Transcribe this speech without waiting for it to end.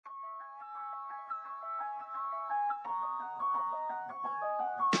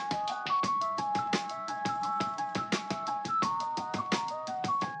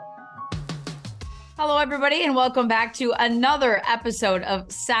Hello, everybody, and welcome back to another episode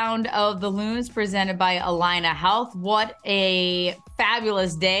of Sound of the Loons presented by Allina Health. What a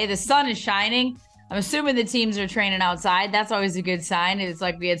fabulous day. The sun is shining. I'm assuming the teams are training outside. That's always a good sign. It's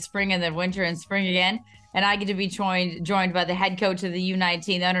like we had spring and then winter and spring again. And I get to be joined by the head coach of the U19,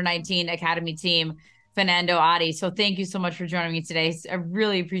 the Under-19 Academy team, Fernando Adi. So thank you so much for joining me today. I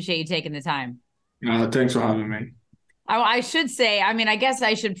really appreciate you taking the time. Thanks for having me. I should say, I mean, I guess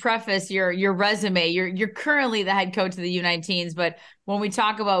I should preface your resume. You're currently the head coach of the U19s, but when we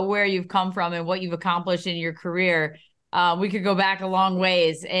talk about where you've come from and what you've accomplished in your career, we could go back a long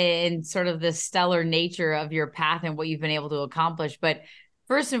ways in sort of the stellar nature of your path and what you've been able to accomplish. But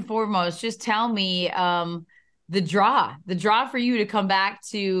first and foremost, just tell me the draw for you to come back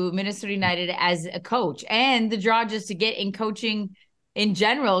to Minnesota United as a coach, and the draw just to get in coaching in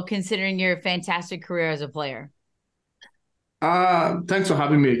general, considering your fantastic career as a player. Thanks for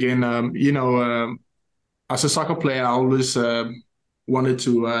having me again. As a soccer player, I always wanted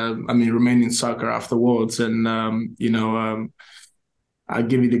to, remain in soccer afterwards. And, I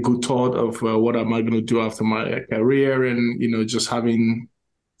give it a good thought of what am I going to do after my career. And, just having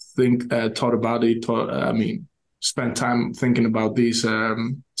thought about it, spent time thinking about these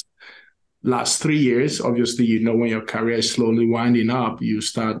last 3 years. Obviously, when your career is slowly winding up, you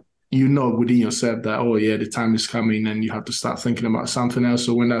start within yourself that, oh, yeah, the time is coming and you have to start thinking about something else.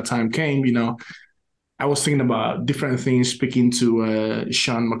 So when that time came, I was thinking about different things, speaking to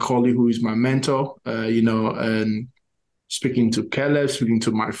Sean McCauley, who is my mentor, and speaking to Caleb, speaking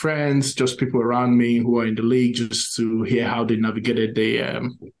to my friends, just people around me who are in the league, just to hear how they navigated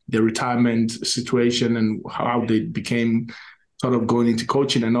the retirement situation and how they became sort of going into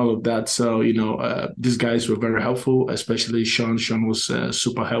coaching and all of that. So, these guys were very helpful, especially Sean. Sean was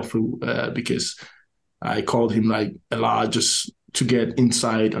super helpful because I called him like a lot just to get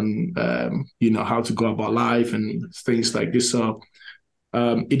insight on, how to go about life and things like this. So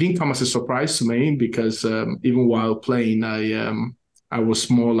it didn't come as a surprise to me because even while playing, I was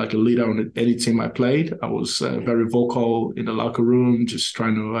more like a leader on any team I played. I was very vocal in the locker room, just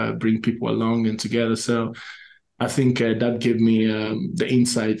trying to bring people along and together. So I think that gave me the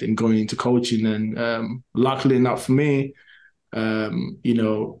insight in going into coaching. And luckily enough for me,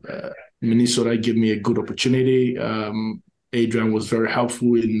 Minnesota gave me a good opportunity. Adrian was very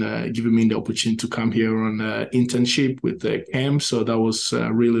helpful in giving me the opportunity to come here on internship with Cam. So that was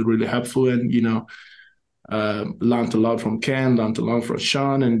really, really helpful. And, learned a lot from Ken, learned a lot from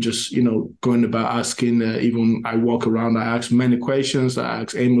Sean, and just, going about asking, even I walk around, I ask many questions, I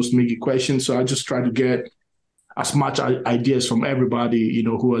ask Amos Miggy questions. So I just try to get as much ideas from everybody,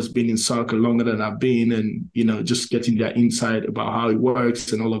 who has been in soccer longer than I've been, and, just getting their insight about how it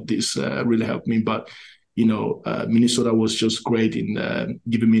works and all of this really helped me. But, Minnesota was just great in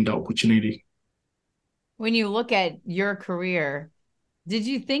giving me the opportunity. When you look at your career, did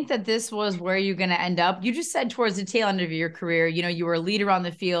you think that this was where you're going to end up? You just said towards the tail end of your career, you were a leader on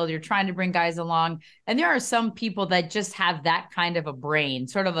the field, you're trying to bring guys along. And there are some people that just have that kind of a brain,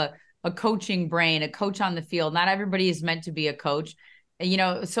 sort of a coaching brain, a coach on the field. Not everybody is meant to be a coach.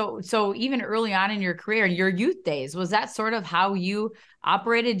 So even early on in your career, in your youth days, was that sort of how you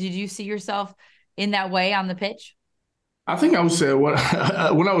operated? Did you see yourself in that way on the pitch? I think I would say when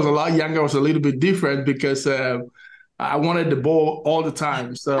I was a lot younger, I was a little bit different because I wanted the ball all the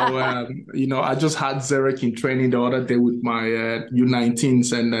time. So, I just had Zarek in training the other day with my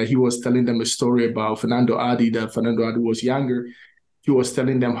U19s, and he was telling them a story about Fernando Adi, that Fernando Adi was younger. He was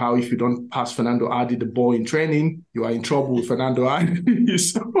telling them how if you don't pass Fernando Adi the ball in training, you are in trouble with Fernando Adi.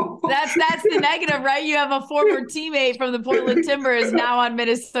 So that's the negative, right? You have a former teammate from the Portland Timbers now on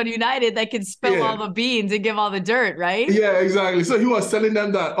Minnesota United that can spill all the beans and give all the dirt, right? Yeah, exactly. So he was telling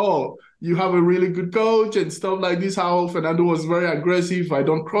them that, oh, you have a really good coach and stuff like this, how Fernando was very aggressive. If I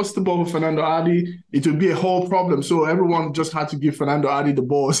don't cross the ball with Fernando Adi, it would be a whole problem. So everyone just had to give Fernando Adi the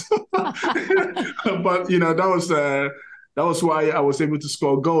balls. But, that was why I was able to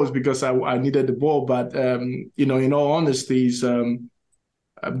score goals, because I needed the ball. But, in all honesty,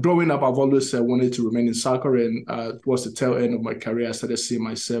 growing up, I've always wanted to remain in soccer. And towards the tail end of my career, I started seeing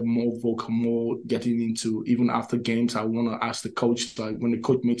myself more vocal, more getting into, even after games, I want to ask the coach, like when the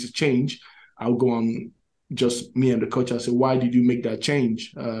coach makes a change, I'll go on, just me and the coach. I say, why did you make that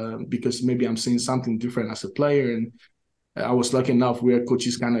change? Because maybe I'm seeing something different as a player. And I was lucky enough where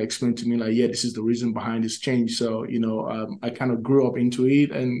coaches kind of explained to me, like, yeah, this is the reason behind this change. So, I kind of grew up into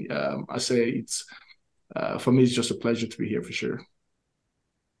it. And I say for me, it's just a pleasure to be here for sure.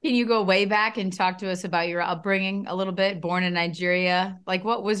 Can you go way back and talk to us about your upbringing a little bit? Born in Nigeria, like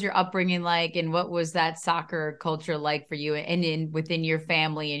what was your upbringing like, and what was that soccer culture like for you, and in within your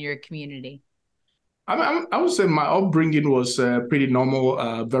family and your community? I would say my upbringing was pretty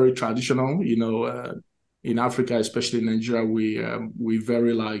normal, very traditional. In Africa, especially in Nigeria, we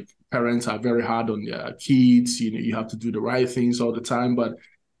very like parents are very hard on their kids. You have to do the right things all the time. But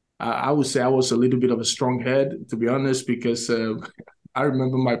I would say I was a little bit of a strong head, to be honest, because I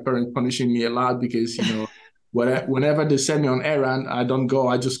remember my parents punishing me a lot because whenever they send me on errand, I don't go.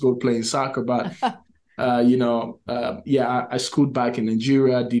 I just go playing soccer. But yeah, I schooled back in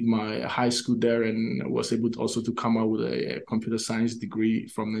Nigeria, did my high school there, and was able to also to come out with a computer science degree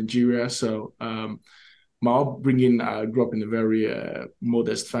from Nigeria. So my upbringing, I grew up in a very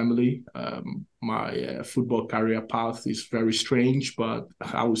modest family. My football career path is very strange, but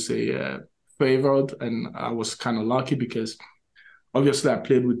I would say favored, and I was kind of lucky because obviously I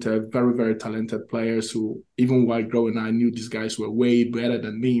played with very, very talented players who, even while growing, I knew these guys were way better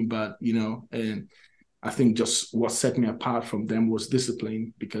than me, but and I think just what set me apart from them was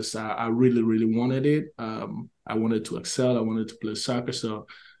discipline because I really, really wanted it. I wanted to excel. I wanted to play soccer. So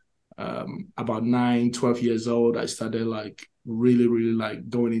about 9, 12 years old, I started like really, really like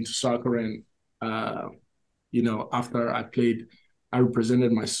going into soccer. And, after I played, I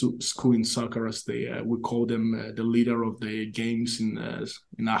represented my school in soccer as we call them the leader of the games in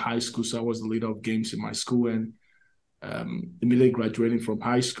our high school. So I was the leader of games in my school. And immediately graduating from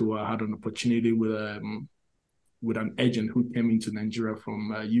high school, I had an opportunity with an agent who came into Nigeria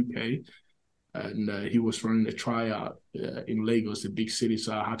from UK, and he was running a tryout in Lagos, a big city.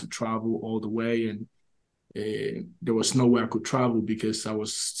 So I had to travel all the way, and there was nowhere I could travel because I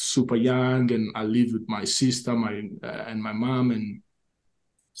was super young, and I lived with my sister, and my mom, and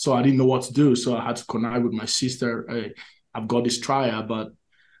so I didn't know what to do. So I had to connive with my sister. Hey, I've got this tryout, but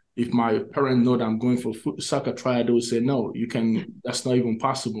if my parents know that I'm going for soccer trial, they would say, no, you can, that's not even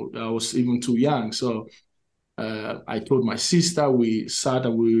possible. I was even too young. So I told my sister, we sat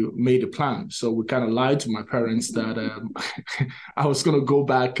and we made a plan. So we kind of lied to my parents that I was going to go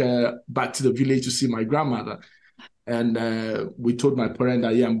back to the village to see my grandmother. And we told my parents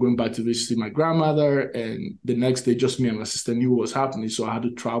that, yeah, I'm going back to visit my grandmother. And the next day, just me and my sister knew what was happening. So I had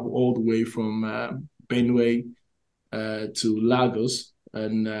to travel all the way from Benue to Lagos.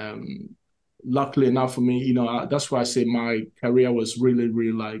 And luckily enough for me, that's why I say my career was really,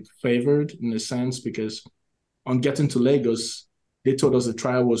 really like favored in a sense, because on getting to Lagos, they told us the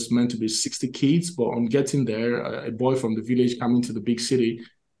trial was meant to be 60 kids, but on getting there, a boy from the village coming to the big city,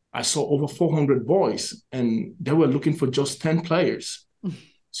 I saw over 400 boys, and they were looking for just 10 players.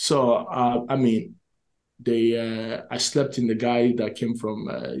 So, I slept in the guy that came from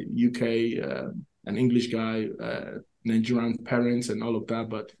UK, an English guy, Nigerian parents and all of that,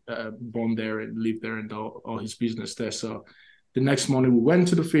 but born there and lived there and all his business there. So the next morning we went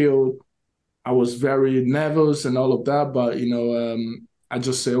to the field. I was very nervous and all of that, but I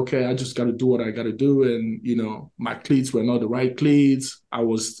just say, okay, I just got to do what I got to do. And my cleats were not the right cleats. I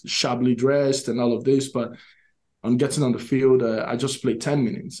was shabbily dressed and all of this, but on getting on the field, I just played 10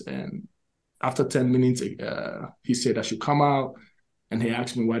 minutes. And after 10 minutes, he said I should come out. And he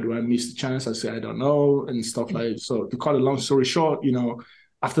asked me, why do I miss the chance? I said, I don't know, and stuff like that. So to cut a long story short,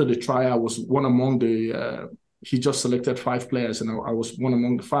 after the trial, I was one among he just selected 5 players, and I was one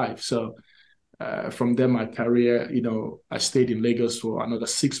among the 5. So from there, my career, I stayed in Lagos for another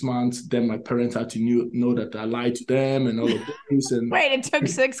 6 months. Then my parents had to know that I lied to them and all of this. And Wait, it took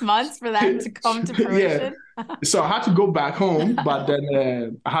 6 months for that to come to fruition? Yeah. So I had to go back home, but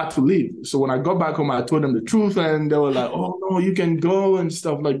then I had to leave. So when I got back home, I told them the truth, and they were like, oh, no, you can go and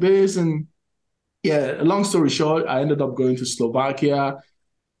stuff like this. And yeah, long story short, I ended up going to Slovakia.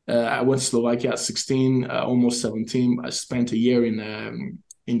 I went to Slovakia at 16, almost 17. I spent a year in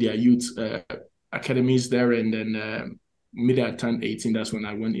their youth academies there, and then immediately I turned 18. That's when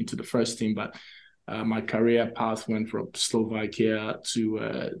I went into the first team. But my career path went from Slovakia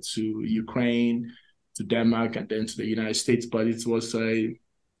to Ukraine, to Denmark, and then to the United States. But it was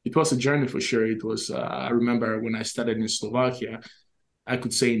a journey for sure. It was. I remember when I started in Slovakia, I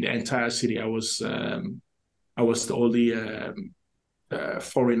could say in the entire city, I was the only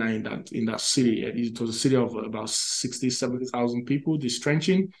foreigner in that city. It was a city of about 60, 70,000 people, this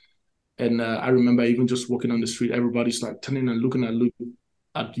trenching. And I remember even just walking on the street, everybody's like turning and looking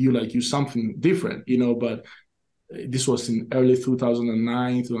at you like you something different, But this was in early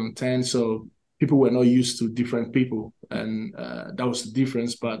 2009, 2010. So people were not used to different people. And that was the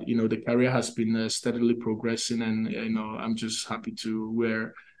difference. But, the career has been steadily progressing. And, I'm just happy to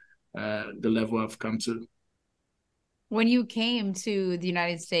where the level I've come to. When you came to the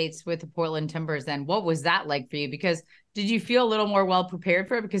United States with the Portland Timbers, then what was that like for you? Because did you feel a little more well prepared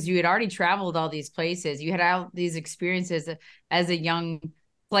for it? Because you had already traveled all these places, you had all these experiences as a young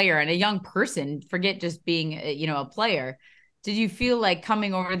player and a young person. Forget just being, a player. Did you feel like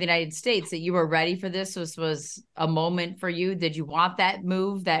coming over to the United States that you were ready for this? This was a moment for you. Did you want that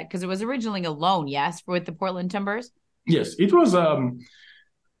move? That because it was originally a loan, yes, with the Portland Timbers. Yes, it was.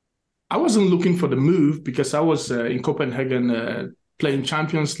 I wasn't looking for the move because I was in Copenhagen playing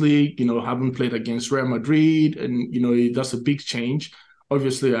Champions League, having played against Real Madrid, and that's a big change.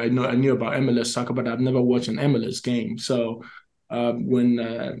 Obviously, I knew about MLS soccer, but I've never watched an MLS game. So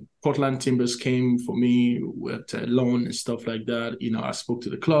when Portland Timbers came for me with a loan and stuff like that, I spoke to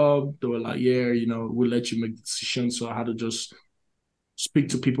the club. They were like, "Yeah, we'll let you make the decision." So I had to just speak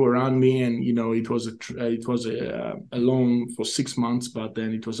to people around me, and it was a loan for 6 months, but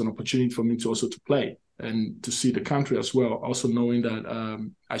then it was an opportunity for me to also to play and to see the country as well. Also knowing that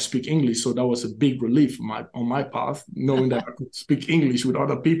I speak English, so that was a big relief on my path, knowing that I could speak English with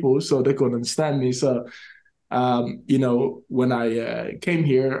other people, so they could understand me. So when I came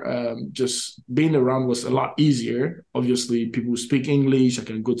here, just being around was a lot easier. Obviously, people speak English. I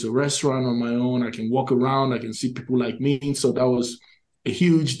can go to a restaurant on my own. I can walk around. I can see people like me. So that was a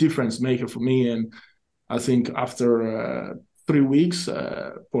huge difference maker for me. And I think after 3 weeks,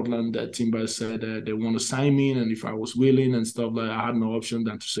 Portland Timbers said they want to sign me, and if I was willing and stuff, like I had no option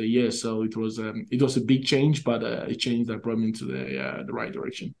than to say yes. So it was a big change, but a change that brought me into the right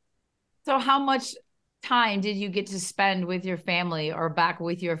direction. So how much time did you get to spend with your family or back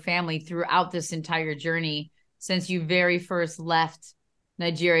with your family throughout this entire journey since you very first left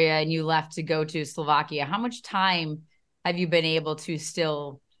Nigeria and you left to go to Slovakia? How much time have you been able to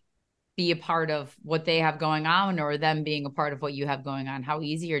still be a part of what they have going on, or them being a part of what you have going on? How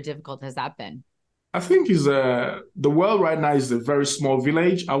easy or difficult has that been? I think the world right now is a very small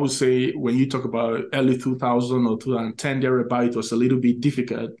village. I would say when you talk about early 2000 or 2010, thereabout, it was a little bit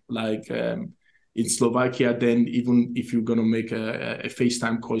difficult. Like in Slovakia, then even if you're going to make a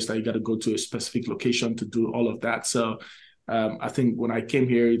FaceTime call, it's like you got to go to a specific location to do all of that. So I think when I came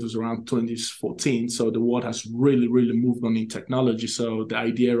here, it was around 2014. So the world has really, really moved on in technology. So the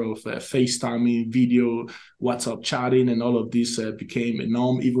idea of FaceTiming, video, WhatsApp chatting, and all of this became a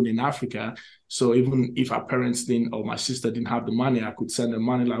norm even in Africa. So even if our parents didn't, or my sister didn't have the money, I could send them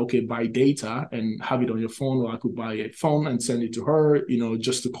money like, okay, buy data and have it on your phone, or I could buy a phone and send it to her,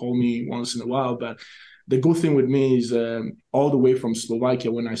 just to call me once in a while. But the good thing with me is all the way from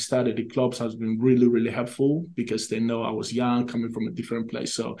Slovakia, when I started, the clubs has been really, really helpful because they know I was young, coming from a different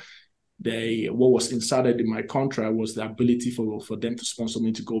place. So what was inserted in my contract was the ability for them to sponsor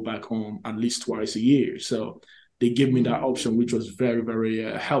me to go back home at least twice a year. So they gave me that option, which was very, very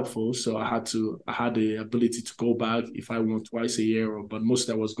helpful. So I had the ability to go back if I want twice a year, but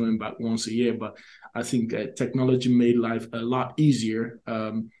mostly I was going back once a year. But I think technology made life a lot easier.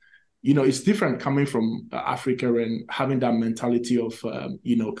 It's different coming from Africa and having that mentality of,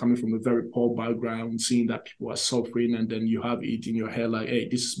 coming from a very poor background, seeing that people are suffering, and then you have it in your head like, hey,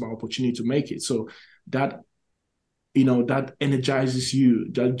 this is my opportunity to make it. So that energizes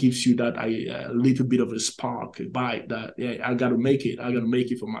you, that gives you that a little bit of a spark, a bite that, yeah, I got to make it. I got to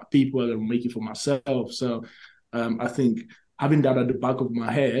make it for my people. I got to make it for myself. So I think having that at the back of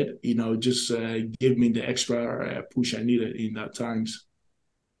my head, just gave me the extra push I needed in that times.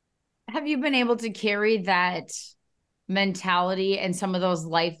 Have you been able to carry that mentality and some of those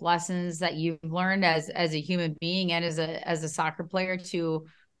life lessons that you've learned as a human being and as a soccer player to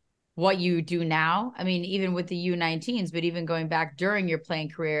what you do now? I mean, even with the U19s, but even going back during your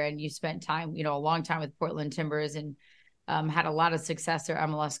playing career, and you spent time, a long time with Portland Timbers, and had a lot of success there,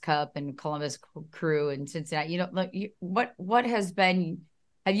 MLS Cup and Columbus Crew and Cincinnati. What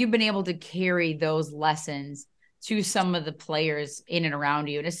have you been able to carry those lessons to some of the players in and around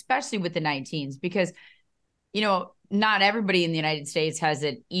you, and especially with the 19s? Because, not everybody in the United States has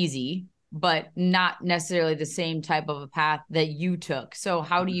it easy, but not necessarily the same type of a path that you took. So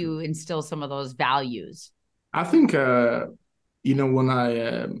how do you instill some of those values? I think, when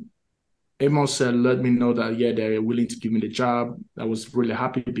Amos let me know that, yeah, they're willing to give me the job, I was really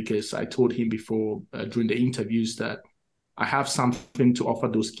happy because I told him before during the interviews that I have something to offer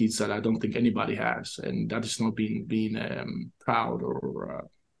those kids that I don't think anybody has. And that is not being proud or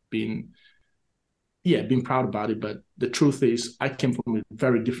being proud about it. But the truth is, I came from a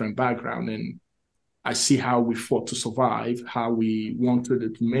very different background, and I see how we fought to survive, how we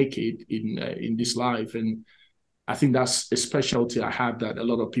wanted to make it in this life. And I think that's a specialty I have that a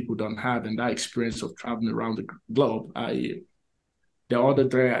lot of people don't have. And that experience of traveling around the globe, the other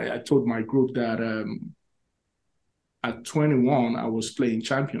day I told my group that at 21, I was playing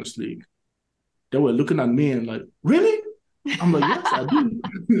Champions League. They were looking at me and like, really? I'm like, yes, I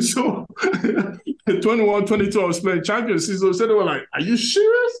did. So at 21, 22, I was playing Champions League. So they were like, are you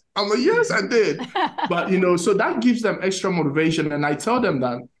serious? I'm like, yes, I did. But, so that gives them extra motivation. And I tell them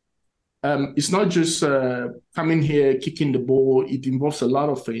that it's not just coming here, kicking the ball. It involves a lot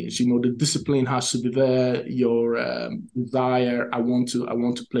of things. The discipline has to be there. Your desire. I want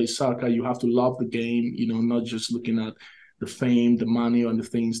to play soccer. You have to love the game. Not just looking at the fame, the money, and the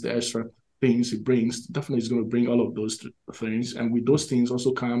things, the extra things it brings. Definitely, is going to bring all of those things. And with those things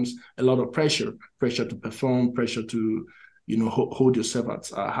also comes a lot of pressure to perform, pressure to hold yourself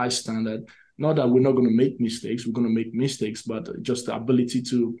at a high standard. Not that we're not going to make mistakes. We're going to make mistakes, but just the ability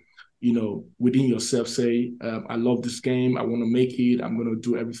to within yourself, say, I love this game. I want to make it. I'm going to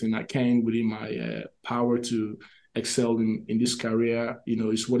do everything I can within my power to excel in this career.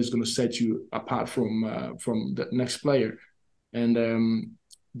 Is what is going to set you apart from the next player. And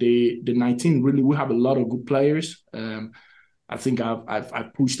the 19 really, we have a lot of good players. I think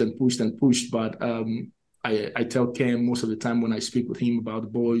I've pushed and pushed and pushed, but I tell Cam most of the time when I speak with him about the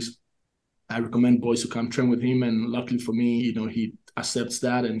boys, I recommend boys to come train with him. And luckily for me, he accepts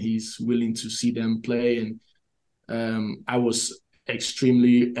that and he's willing to see them play. And I was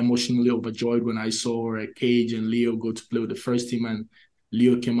extremely emotionally overjoyed when I saw Cage and Leo go to play with the first team, and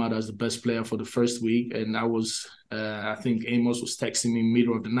Leo came out as the best player for the first week. And I think Amos was texting me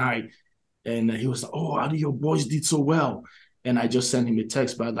middle of the night, and he was like, "Oh, how do your boys did so well?" And I just sent him a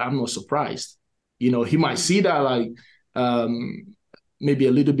text, but I'm not surprised. He might see that like maybe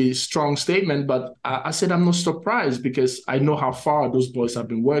a little bit strong statement, but I said I'm not surprised because I know how far those boys have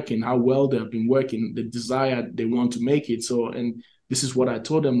been working, how well they have been working, the desire they want to make it. So, and this is what I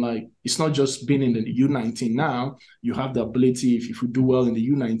told them, like, it's not just being in the U19 now. You have the ability, if you do well in the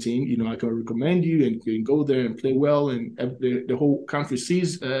U19, I can recommend you and you can go there and play well, and the whole country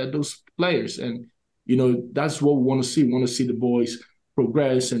sees those players. And, that's what we want to see. We want to see the boys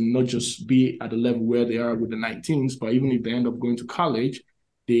progress and not just be at the level where they are with the 19s, but even if they end up going to college,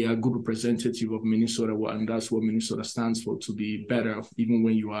 they are good representative of Minnesota, and that's what Minnesota stands for, to be better, even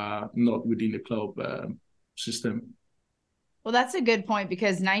when you are not within the club system. Well, that's a good point,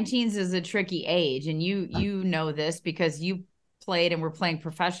 because 19s is a tricky age, and you know this because you played and were playing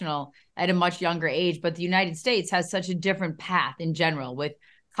professional at a much younger age, but the United States has such a different path in general with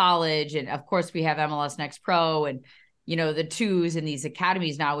college, and of course we have MLS Next Pro and the twos and these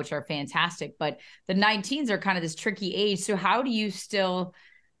academies now, which are fantastic, but the 19s are kind of this tricky age. So how do you still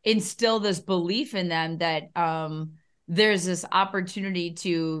instill this belief in them that there's this opportunity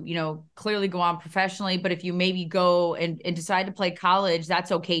to, clearly go on professionally, but if you maybe go and decide to play college,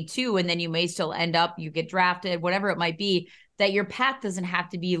 that's okay too. And then you may still end up, you get drafted, whatever it might be, that your path doesn't have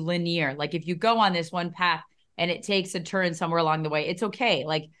to be linear. Like if you go on this one path and it takes a turn somewhere along the way, it's okay.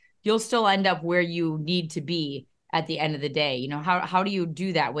 Like you'll still end up where you need to be at the end of the day. How do you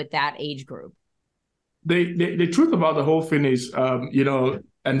do that with that age group? The truth about the whole thing is,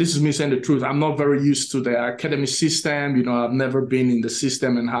 and this is me saying the truth, I'm not very used to the academy system. I've never been in the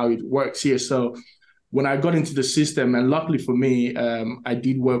system and how it works here. So when I got into the system, and luckily for me, I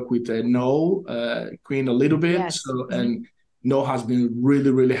did work with Noel Queen a little bit. Yes. So, and Noel has been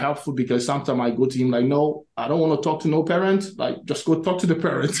really, really helpful, because sometimes I go to him like, no, I don't want to talk to no parent. Like, just go talk to the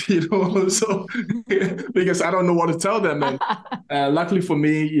parents, So because I don't know what to tell them. And luckily for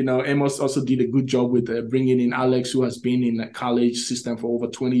me, Amos also did a good job with bringing in Alex, who has been in the college system for over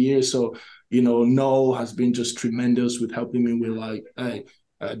 20 years. So, Noel has been just tremendous with helping me with like, hey,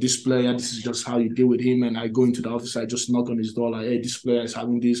 this player, this is just how you deal with him. And I go into the office, I just knock on his door like, hey, this player is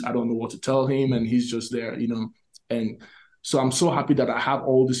having this. I don't know what to tell him. And he's just there, And so I'm so happy that I have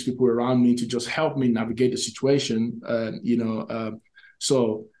all these people around me to just help me navigate the situation.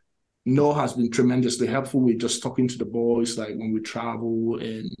 So Noah has been tremendously helpful with just talking to the boys, like when we travel,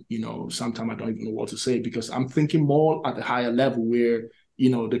 and, sometimes I don't even know what to say, because I'm thinking more at a higher level where,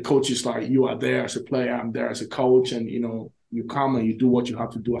 the coach is like, you are there as a player, I'm there as a coach, and, you come and you do what you have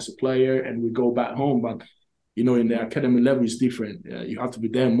to do as a player, and we go back home. But, in the academy level, it's different. You have to be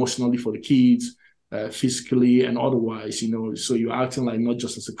there emotionally for the kids, physically and otherwise, so you're acting like not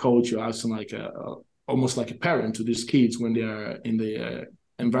just as a coach, you're acting like almost like a parent to these kids when they are in the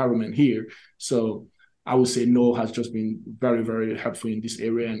environment here. So I would say Noel has just been very, very helpful in this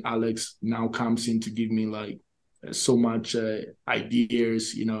area, and Alex now comes in to give me like so much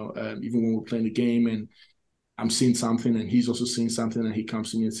ideas, even when we're playing the game and I'm seeing something and he's also seeing something, and he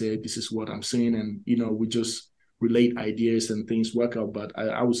comes to me and say, this is what I'm seeing, and we just relate ideas and things work out. But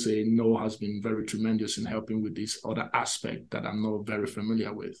I would say Noah has been very tremendous in helping with this other aspect that I'm not very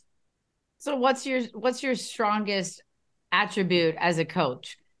familiar with. So what's your strongest attribute as a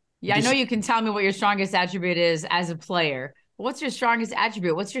coach? Yeah, I know This, you can tell me what your strongest attribute is as a player. What's your strongest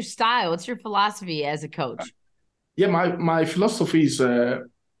attribute? What's your style? What's your philosophy as a coach? yeah, my philosophy is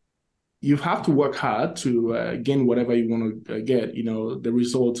you have to work hard to gain whatever you want to get, the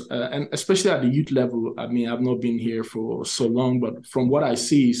results. And especially at the youth level, I mean, I've not been here for so long, but from what I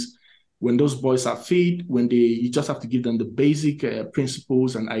see is when those boys are fit, you just have to give them the basic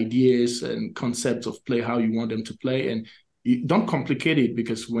principles and ideas and concepts of play, how you want them to play. And you don't complicate it,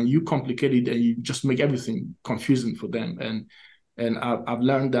 because when you complicate it, and you just make everything confusing for them. And I've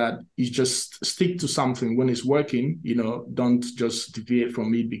learned that you just stick to something when it's working, don't just deviate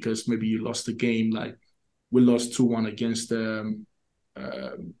from it because maybe you lost the game. Like we lost 2-1 against Galaga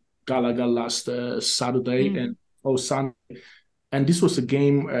last Saturday Sunday. And this was a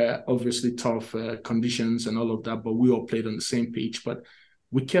game, obviously tough conditions and all of that, but we all played on the same pitch. But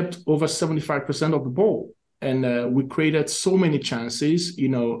we kept over 75% of the ball. And we created so many chances,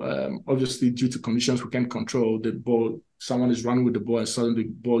 obviously due to conditions we can't control the ball. Someone is running with the ball and suddenly the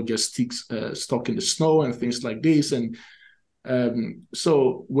ball gets stuck in the snow and things like this. And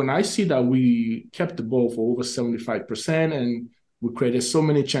so when I see that we kept the ball for over 75% and we created so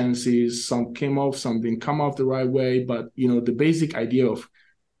many chances, some came off, some didn't come off the right way. But, the basic idea of,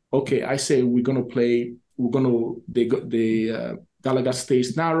 okay, I say Gallagher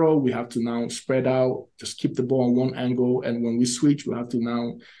stays narrow. We have to now spread out, just keep the ball on one angle. And when we switch, we have to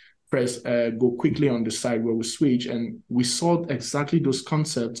now go quickly on the side where we switch. And we saw exactly those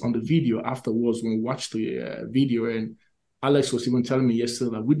concepts on the video afterwards when we watched the video. And Alex was even telling me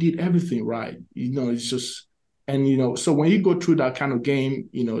yesterday that we did everything right. It's just, and, so when you go through that kind of game,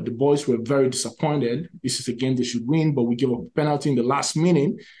 the boys were very disappointed. This is a game they should win, but we give up a penalty in the last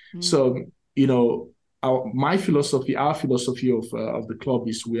minute. So, our philosophy of the club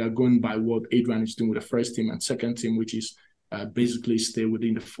is we are going by what Adrian is doing with the first team and second team, which is basically stay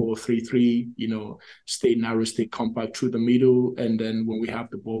within the 4-3-3, stay narrow, stay compact through the middle. And then when we have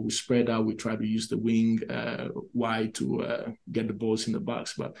the ball, we spread out, we try to use the wing wide to get the balls in the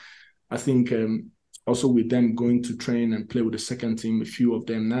box. But I think also with them going to train and play with the second team, a few of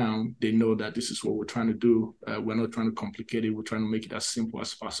them now, they know that this is what we're trying to do. We're not trying to complicate it. We're trying to make it as simple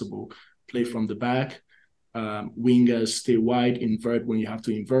as possible. Play from the back. Wingers stay wide, invert when you have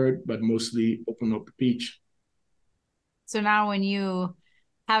to invert, but mostly open up the pitch. So now when you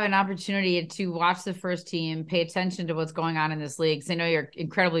have an opportunity to watch the first team, pay attention to what's going on in this league, because I know you're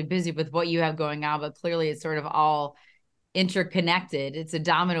incredibly busy with what you have going on, but clearly it's sort of all interconnected. It's a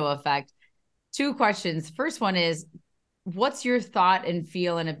domino effect. 2 questions. First one is, what's your thought and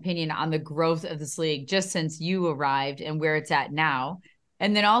feel and opinion on the growth of this league just since you arrived and where it's at now?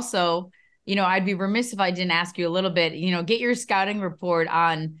 And then also, I'd be remiss if I didn't ask you a little bit, get your scouting report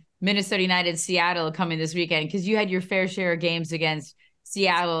on Minnesota United Seattle coming this weekend, because you had your fair share of games against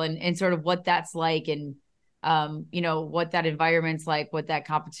Seattle and sort of what that's like and, what that environment's like, what that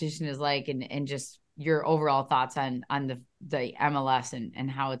competition is like, and just your overall thoughts on the MLS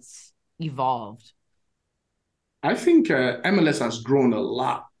and how it's evolved. I think MLS has grown a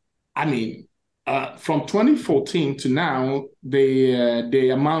lot. I mean, from 2014 to now, the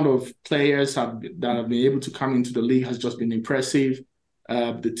amount of players that have been able to come into the league has just been impressive.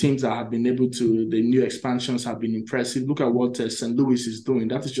 The teams that have been able to, the new expansions have been impressive. Look at what St. Louis is doing.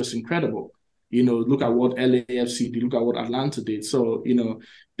 That is just incredible. Look at what LAFC did. Look at what Atlanta did. So,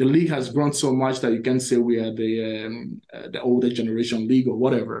 the league has grown so much that you can't say we are the older generation league or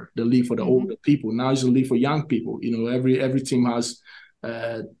whatever, the league for the older people. Now it's a league for young people. Every team has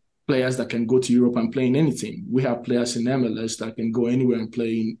players that can go to Europe and play in any team. We have players in MLS that can go anywhere and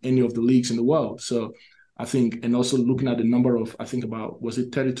play in any of the leagues in the world. So I think, and also looking at the number of, I think about, was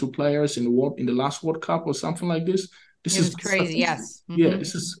it 32 players in the last World Cup or something like this? This is crazy. Yes. Yeah,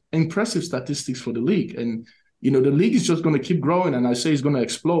 this is impressive statistics for the league. And, the league is just going to keep growing, and I say it's going to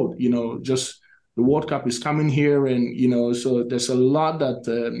explode. Just the World Cup is coming here, and, so there's a lot that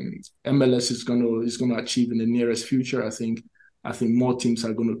MLS is going to achieve in the nearest future. I think more teams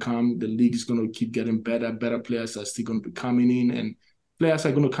are going to come. The league is going to keep getting better. Better players are still going to be coming in, and players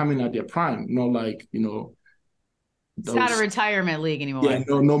are going to come in at their prime. Not like, it's not a retirement league anymore. Yeah,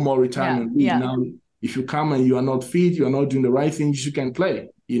 no more retirement league. Now, if you come and you are not fit, you are not doing the right things, you can play.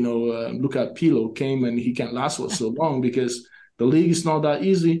 Look at Pilo came and he can't last for so long because the league is not that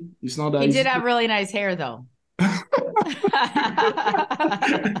easy. It's not that easy. He did have really nice hair, though.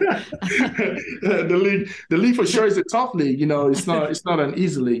 The league for sure is a tough league. It's not an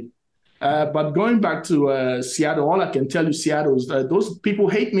easy league. But going back to Seattle, all I can tell you, Seattle, is those people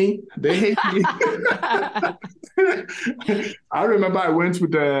hate me. They hate me. I remember I went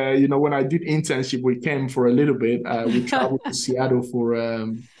with when I did internship, we came for a little bit. We traveled to Seattle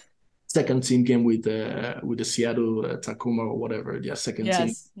for second team game with the Seattle Tacoma or whatever, their second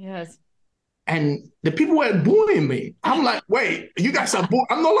team. Yes. And the people were booing me. I'm like, wait, you guys are booing.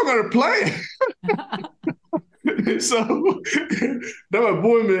 I'm no longer playing. So they were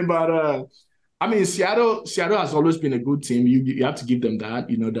booing me, but I mean, Seattle has always been a good team. You have to give them that.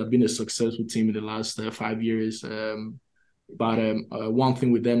 They've been a successful team in the last 5 years. But one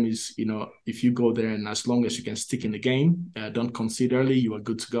thing with them is, if you go there and as long as you can stick in the game, don't concede early, you are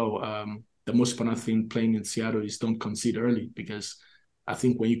good to go. The most important thing playing in Seattle is don't concede early, because I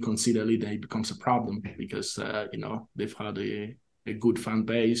think when you concede early, then it becomes a problem, because, they've had a good fan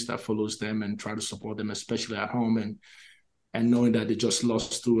base that follows them and try to support them, especially at home. And knowing that they just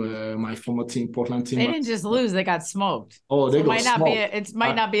lost to my former team, Portland team. They didn't just lose; they got smoked. Oh, they got smoked. It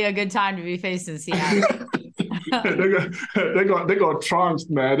might not be a good time to be facing Seattle. they got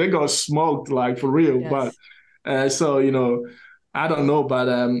trounced, man. They got smoked, like, for real. Yes. But so I don't know, but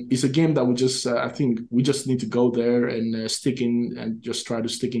it's a game that we just I think we just need to go there and stick in and just try to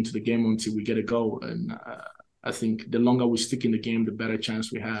stick into the game until we get a goal. And I think the longer we stick in the game, the better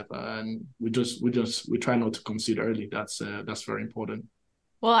chance we have. And we try not to concede early. That's very important.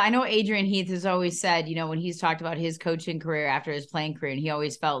 Well, I know Adrian Heath has always said, when he's talked about his coaching career after his playing career, and he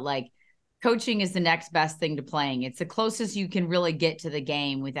always felt like coaching is the next best thing to playing. It's the closest you can really get to the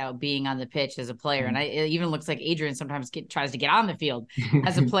game without being on the pitch as a player. And it even looks like Adrian sometimes tries to get on the field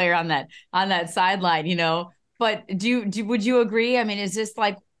as a player on that sideline, But would you agree? I mean, is this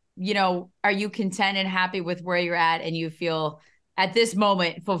like, are you content and happy with where you're at, and you feel at this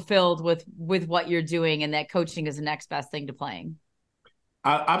moment fulfilled with what you're doing, and that coaching is the next best thing to playing?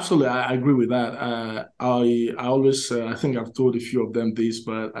 Absolutely, I agree with that. I always, I think I've told a few of them this,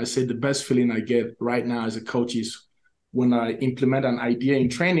 but I say the best feeling I get right now as a coach is when I implement an idea in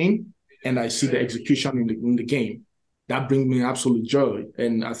training and I see the execution in the game. That brings me absolute joy.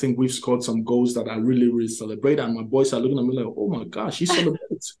 And I think we've scored some goals that I really, really celebrate. And my boys are looking at me like, oh my gosh, he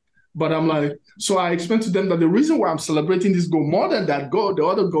celebrates. But I'm like, so I explained to them that the reason why I'm celebrating this goal more than that goal, the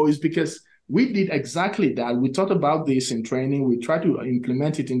other goal, is because we did exactly that. We thought about this in training. We tried to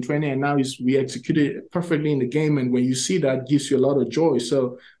implement it in training, and now we executed it perfectly in the game. And when you see that, it gives you a lot of joy.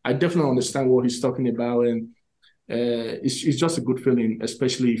 So I definitely understand what he's talking about. And it's just a good feeling,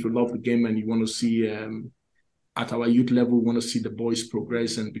 especially if you love the game and you want to see, at our youth level, we want to see the boys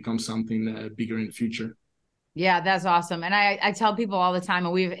progress and become something bigger in the future. Yeah, that's awesome. And I tell people all the time,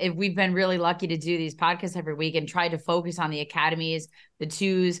 and we've been really lucky to do these podcasts every week and try to focus on the academies, the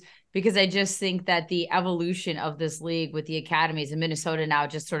twos, because I just think that the evolution of this league with the academies in Minnesota now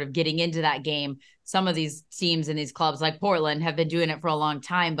just sort of getting into that game. Some of these teams and these clubs like Portland have been doing it for a long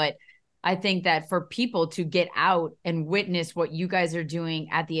time, but I think that for people to get out and witness what you guys are doing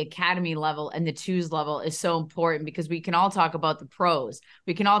at the academy level and the twos level is so important, because we can all talk about the pros.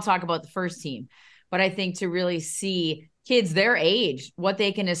 We can all talk about the first team. But I think to really see kids their age, what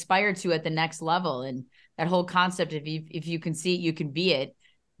they can aspire to at the next level, and that whole concept, if you can see it, you can be it.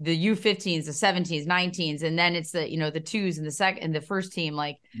 The U15s, the 17s, 19s, and then it's the twos and the first team.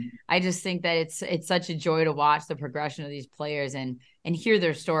 Like, I just think that it's such a joy to watch the progression of these players and hear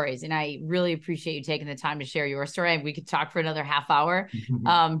their stories. And I really appreciate you taking the time to share your story. And we could talk for another half hour,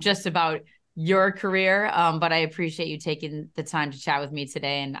 just about your career. But I appreciate you taking the time to chat with me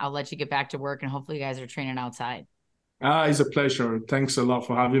today, and I'll let you get back to work, and hopefully you guys are training outside. It's a pleasure. Thanks a lot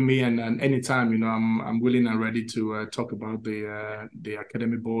for having me. And anytime, I'm willing and ready to talk about the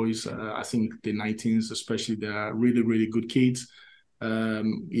academy boys. I think the 19s, especially, they're really, really good kids.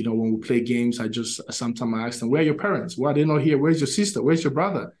 When we play games, sometimes I ask them, where are your parents? Why are they not here? Where's your sister? Where's your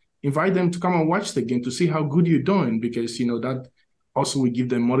brother? Invite them to come and watch the game to see how good you're doing, because, that also will give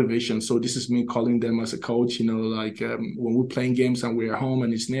them motivation. So this is me calling them as a coach, when we're playing games and we're at home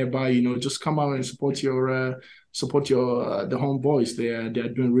and it's nearby, just come out and support the home boys. They are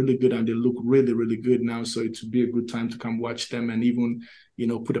doing really good, and they look really, really good now. So it would be a good time to come watch them, and even,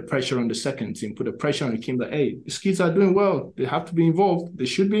 put a pressure on the second team, put a pressure on the team that, hey, these kids are doing well. They have to be involved. They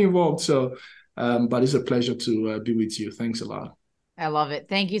should be involved. So, but it's a pleasure to be with you. Thanks a lot. I love it.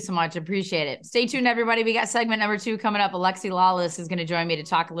 Thank you so much. Appreciate it. Stay tuned, everybody. We got segment number 2 coming up. Alexi Lalas is going to join me to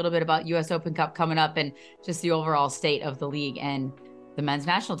talk a little bit about U.S. Open Cup coming up and just the overall state of the league and the men's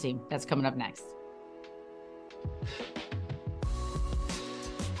national team. That's coming up next.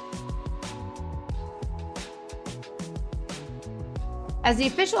 As the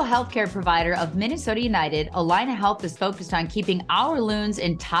official healthcare provider of Minnesota United, Allina Health is focused on keeping our Loons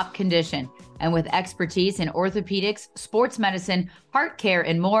in top condition. And with expertise in orthopedics, sports medicine, heart care,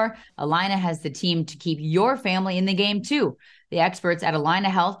 and more, Allina has the team to keep your family in the game too. The experts at Allina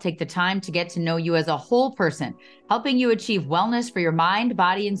Health take the time to get to know you as a whole person, helping you achieve wellness for your mind,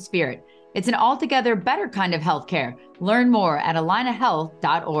 body, and spirit. It's an altogether better kind of healthcare. Learn more at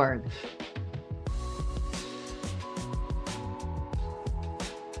allinahealth.org.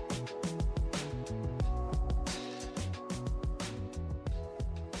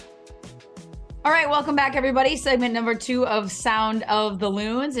 All right, welcome back, everybody. Segment number 2 of Sound of the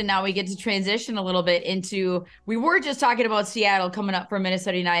Loons. And now we get to transition a little bit into, we were just talking about Seattle coming up for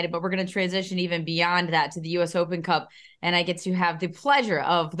Minnesota United, but we're going to transition even beyond that to the U.S. Open Cup. And I get to have the pleasure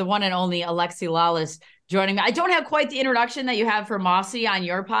of the one and only Alexi Lalas joining me. I don't have quite the introduction that you have for Mossy on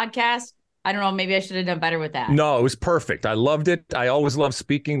your podcast. I don't know. Maybe I should have done better with that. No, it was perfect. I loved it. I always love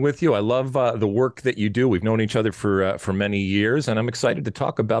speaking with you. I love the work that you do. We've known each other for many years, and I'm excited to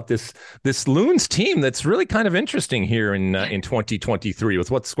talk about this Loons team that's really kind of interesting here in 2023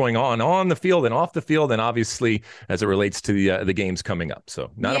 with what's going on the field and off the field, and obviously as it relates to the games coming up. So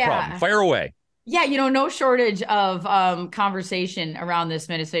not a problem. Fire away. Yeah, no shortage of conversation around this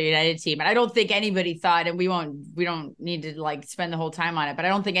Minnesota United team. And I don't think anybody thought, and we don't need to spend the whole time on it, but I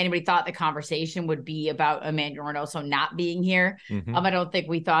don't think anybody thought the conversation would be about Emmanuel Reynoso not being here. Mm-hmm. I don't think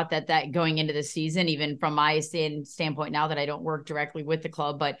we thought that going into the season, even from my standpoint now that I don't work directly with the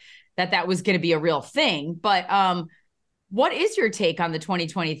club, but that was going to be a real thing. But what is your take on the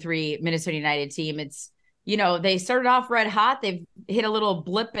 2023 Minnesota United team? It's, they started off red hot. They've hit a little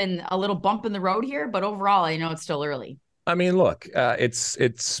blip and a little bump in the road here, but overall, I know it's still early. I mean, look,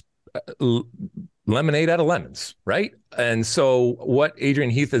 it's lemonade out of lemons, right? And so what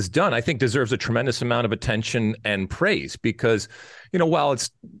Adrian Heath has done, I think, deserves a tremendous amount of attention and praise because, while it's,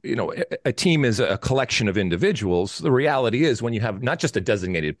 a team is a collection of individuals, the reality is when you have not just a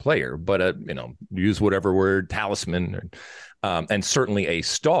designated player, but use whatever word, talisman, and certainly a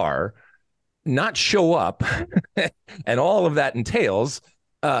star, not show up and all of that entails,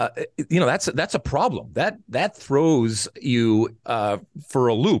 that's a problem. That throws you for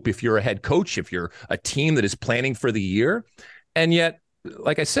a loop if you're a head coach, if you're a team that is planning for the year. And yet,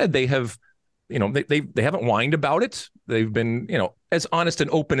 like I said, they have, they haven't whined about it. They've been, as honest and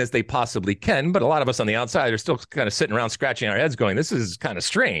open as they possibly can. But a lot of us on the outside are still kind of sitting around scratching our heads going, this is kind of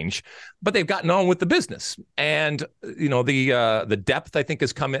strange. But they've gotten on with the business. And, the depth, I think,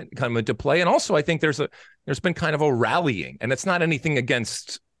 has come into play. And also, I think there's been kind of a rallying. And it's not anything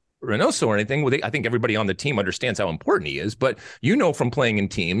against Reynoso or anything. I think everybody on the team understands how important he is. But from playing in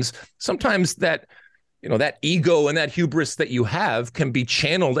teams, sometimes that ego and that hubris that you have can be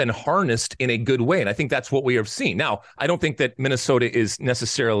channeled and harnessed in a good way. And I think that's what we have seen. Now, I don't think that Minnesota is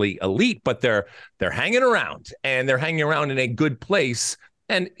necessarily elite, but they're hanging around and they're hanging around in a good place.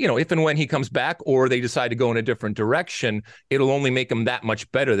 And, if and when he comes back or they decide to go in a different direction, it'll only make them that much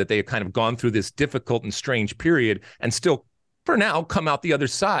better that they have kind of gone through this difficult and strange period and still, for now, come out the other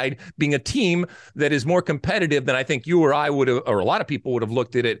side being a team that is more competitive than I think you or I would have, or a lot of people would have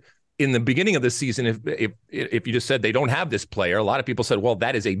looked at it in the beginning of the season. If you just said they don't have this player, a lot of people said, well,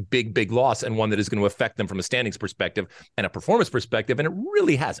 that is a big, big loss and one that is going to affect them from a standings perspective and a performance perspective. And it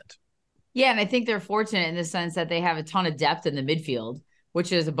really hasn't. Yeah. And I think they're fortunate in the sense that they have a ton of depth in the midfield,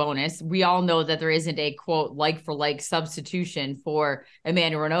 which is a bonus. We all know that there isn't a quote like for like substitution for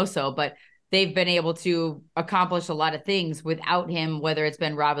Emmanuel Reynoso, but they've been able to accomplish a lot of things without him, whether it's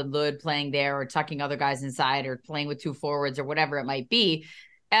been Robin Lod playing there or tucking other guys inside or playing with two forwards or whatever it might be.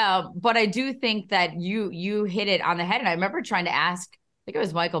 But I do think that you hit it on the head. And I remember trying to ask, I think it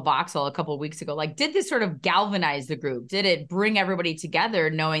was Michael Boxall a couple of weeks ago, did this sort of galvanize the group? Did it bring everybody together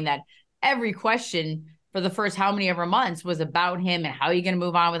knowing that every question for the first how many ever months was about him and how are you going to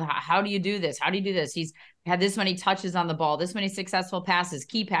move on with how do you do this? How do you do this? He's had this many touches on the ball, this many successful passes,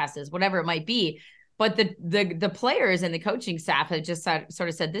 key passes, whatever it might be. But the players and the coaching staff have just sort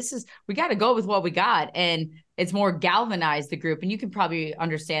of said, we got to go with what we got. And it's more galvanized the group. And you can probably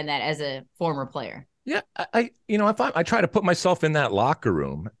understand that as a former player. Yeah. If I try to put myself in that locker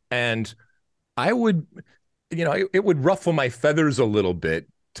room and I would, it would ruffle my feathers a little bit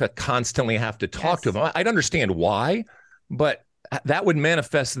to constantly have to talk to them. I'd understand why, but that would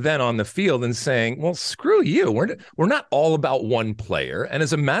manifest then on the field and saying, well, screw you. We're not all about one player. And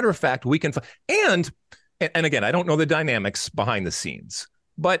as a matter of fact, we can, and again, I don't know the dynamics behind the scenes,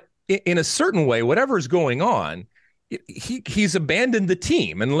 but in a certain way, whatever is going on, he's abandoned the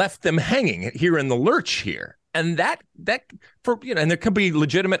team and left them hanging here in the lurch here. And that for, and there could be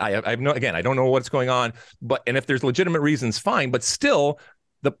legitimate, I have no, again, I don't know what's going on, and if there's legitimate reasons, fine, but still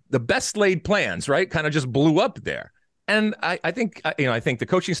the best laid plans, right, kind of just blew up there. And I think the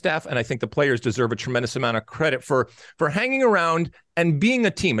coaching staff and I think the players deserve a tremendous amount of credit for hanging around and being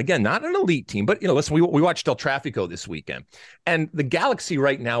a team. Again, not an elite team, but listen, we watched El Tráfico this weekend, and the Galaxy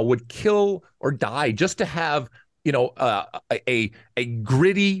right now would kill or die just to have a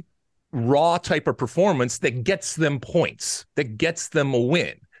gritty, raw type of performance that gets them points, that gets them a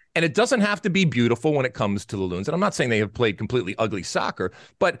win. And it doesn't have to be beautiful when it comes to the Loons. And I'm not saying they have played completely ugly soccer,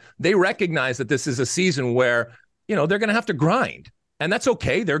 but they recognize that this is a season where they're going to have to grind, and that's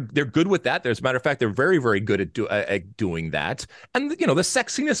okay. They're good with that. As a matter of fact, they're very, very good at doing that. And the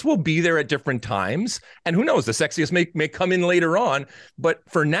sexiness will be there at different times, and who knows, the sexiest may come in later on. But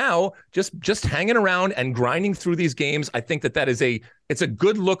for now, just hanging around and grinding through these games, I think that it's a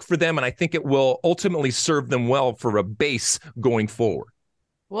good look for them, and I think it will ultimately serve them well for a base going forward.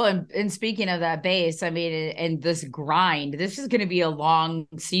 Well, and speaking of that base, I mean, and this grind, this is going to be a long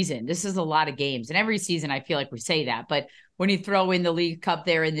season. This is a lot of games. And every season, I feel like we say that. But when you throw in the League Cup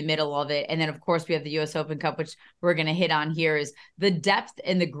there in the middle of it, and then, of course, we have the U.S. Open Cup, which we're going to hit on here, is the depth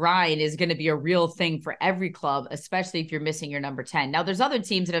and the grind is going to be a real thing for every club, especially if you're missing your number 10. Now, there's other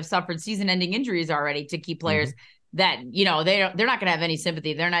teams that have suffered season-ending injuries already to key players that, they're not going to have any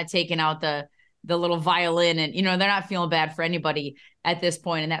sympathy. They're not taking out the little violin, and they're not feeling bad for anybody at this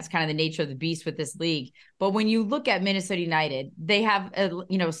point, and that's kind of the nature of the beast with this league. But when you look at Minnesota United, they have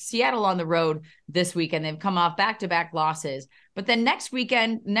Seattle on the road this weekend. They've come off back-to-back losses, but then next week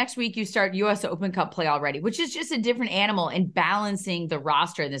you start U.S. Open Cup play already, which is just a different animal in balancing the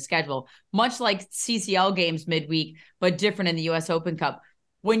roster and the schedule, much like CCL games midweek, but different in the U.S. Open Cup.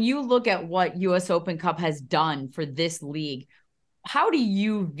 When you look at what U.S. Open Cup has done for this league, how do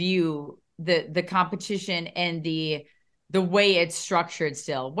you view the competition and the way it's structured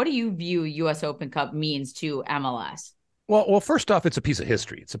still? What do you view U.S. Open Cup means to MLS? Well, first off, it's a piece of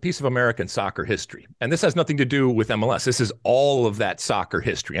history. It's a piece of American soccer history. And this has nothing to do with MLS. This is all of that soccer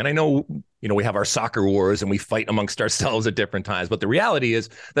history. And I know, we have our soccer wars and we fight amongst ourselves at different times. But the reality is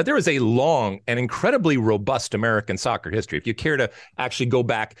that there is a long and incredibly robust American soccer history, if you care to actually go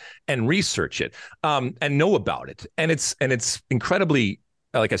back and research it and know about it. And it's incredibly,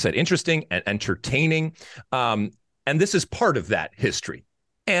 like I said, interesting and entertaining. And this is part of that history.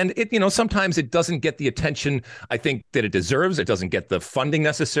 And it, sometimes it doesn't get the attention I think that it deserves. It doesn't get the funding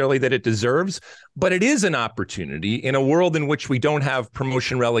necessarily that it deserves, but it is an opportunity in a world in which we don't have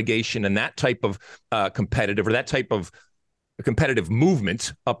promotion, relegation, and that type of competitive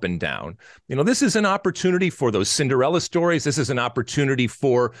movement up and down. This is an opportunity for those Cinderella stories. This is an opportunity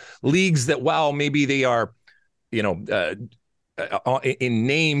for leagues that, while maybe they are, in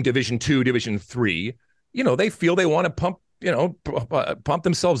name Division II, Division III, they feel they want to pump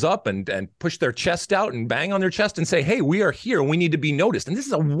themselves up and push their chest out and bang on their chest and say, hey, we are here and we need to be noticed. And this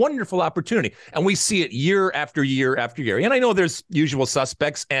is a wonderful opportunity. And we see it year after year after year. And I know there's usual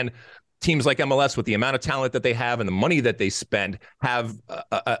suspects, and teams like MLS, with the amount of talent that they have and the money that they spend, have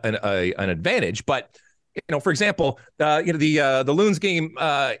an advantage. But for example, the Loons game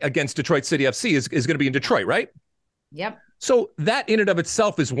against Detroit City FC is going to be in Detroit, right? Yep. So that in and of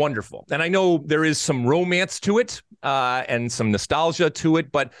itself is wonderful. And I know there is some romance to it and some nostalgia to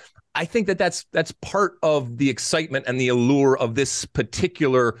it, but I think that's part of the excitement and the allure of this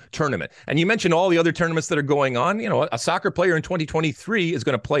particular tournament. And you mentioned all the other tournaments that are going on. A soccer player in 2023 is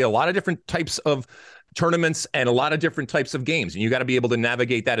going to play a lot of different types of tournaments and a lot of different types of games. And you got to be able to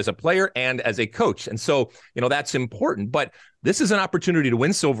navigate that as a player and as a coach. And so, that's important. But this is an opportunity to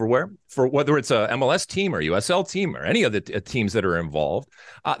win silverware for whether it's a MLS team or USL team or any of the teams that are involved.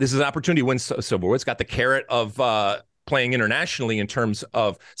 This is an opportunity to win silverware. It's got the carrot of playing internationally in terms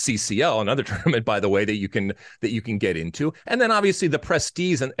of CCL, another tournament, by the way, that you can get into. And then obviously the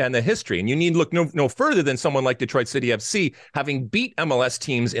prestige and the history. And you need look no further than someone like Detroit City FC, having beat MLS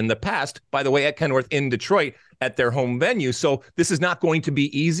teams in the past, by the way, at Kenworth in Detroit at their home venue. So this is not going to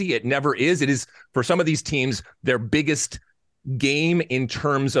be easy. It never is. It is, for some of these teams, their biggest game in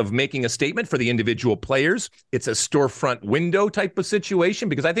terms of making a statement for the individual players. It's a storefront window type of situation,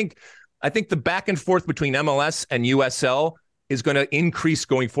 because I think the back and forth between MLS and USL is going to increase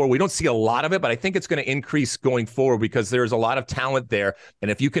going forward. We don't see a lot of it, but I think it's going to increase going forward because there's a lot of talent there. And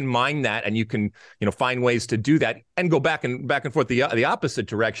if you can mine that and you can, find ways to do that and go back and forth the opposite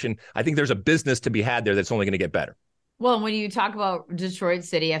direction, I think there's a business to be had there that's only going to get better. Well, when you talk about Detroit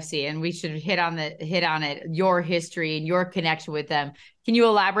City FC, and we should hit on it, your history and your connection with them. Can you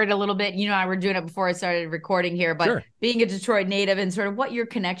elaborate a little bit? You know, I were doing it before I started recording here, but Sure. being a Detroit native and sort of what your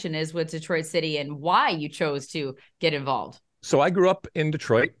connection is with Detroit City and why you chose to get involved. So I grew up in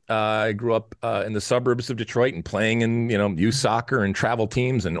Detroit. I grew up in the suburbs of Detroit and playing in, youth soccer and travel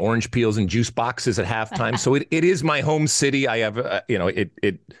teams and orange peels and juice boxes at halftime. So it is my home city. I have,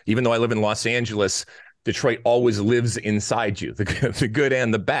 even though I live in Los Angeles, Detroit always lives inside you, the good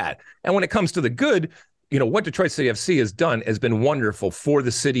and the bad. And when it comes to the good, what Detroit City FC has done has been wonderful for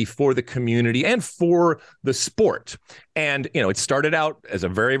the city, for the community, and for the sport. And, it started out as a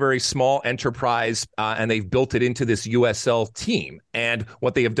very, very small enterprise, and they've built it into this USL team. And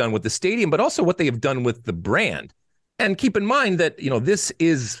what they have done with the stadium, but also what they have done with the brand. And keep in mind that, this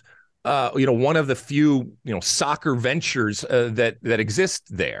is one of the few, soccer ventures that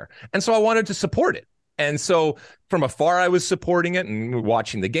exist there. And so I wanted to support it. And so from afar, I was supporting it and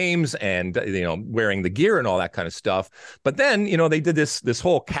watching the games and, wearing the gear and all that kind of stuff. But then, they did this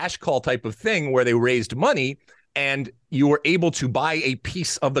whole cash call type of thing where they raised money and you were able to buy a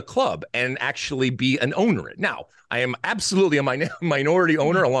piece of the club and actually be an owner. Now, I am absolutely a minority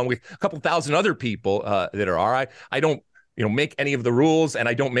owner along with a couple thousand other people that are. I don't make any of the rules and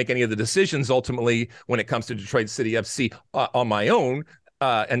I don't make any of the decisions ultimately when it comes to Detroit City FC on my own.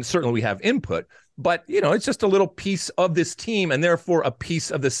 And certainly we have input. But, it's just a little piece of this team and therefore a piece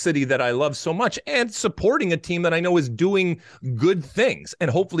of the city that I love so much and supporting a team that I know is doing good things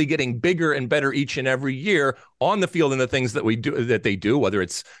and hopefully getting bigger and better each and every year on the field and the things that they do, whether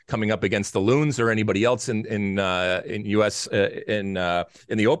it's coming up against the Loons or anybody else in US in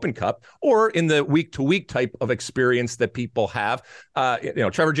the Open Cup or in the week to week type of experience that people have.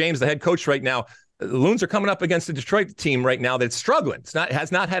 Trevor James, the head coach right now, the Loons are coming up against a Detroit team right now that's struggling.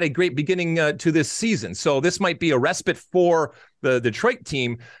 Has not had a great beginning to this season. So this might be a respite for the Detroit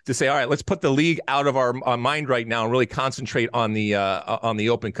team to say, all right, let's put the league out of our mind right now and really concentrate on the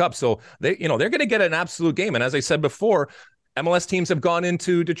Open Cup. So they're going to get an absolute game. And as I said before, MLS teams have gone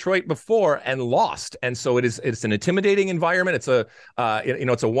into Detroit before and lost. And so it's an intimidating environment. It's a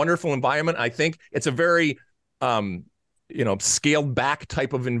wonderful environment. I think it's a very scaled back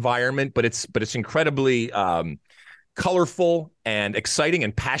type of environment, but it's incredibly colorful and exciting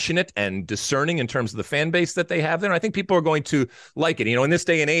and passionate and discerning in terms of the fan base that they have there. And I think people are going to like it. In this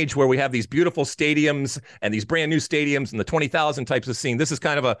day and age where we have these beautiful stadiums and these brand new stadiums and the 20,000 types of scene, this is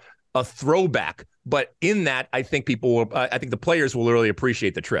kind of a throwback. But in that, I think I think the players will really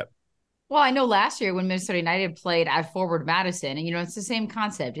appreciate the trip. Well, I know last year when Minnesota United played at Forward Madison, and, it's the same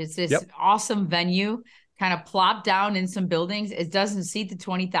concept. It's this awesome venue kind of plopped down in some buildings. It doesn't seat the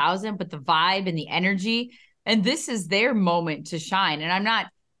 20,000, but the vibe and the energy. And this is their moment to shine. And I'm not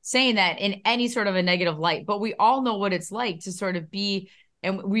saying that in any sort of a negative light, but we all know what it's like to sort of be,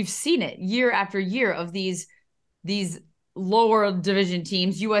 and we've seen it year after year of these lower division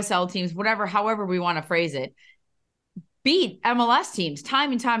teams, USL teams, however we want to phrase it, beat MLS teams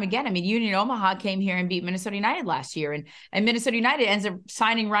time and time again. I mean, Union Omaha came here and beat Minnesota United last year. And Minnesota United ends up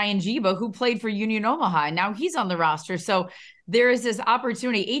signing Ryan Giba, who played for Union Omaha, and now he's on the roster. So there is this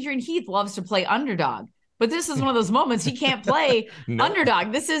opportunity. Adrian Heath loves to play underdog, but this is one of those moments he can't play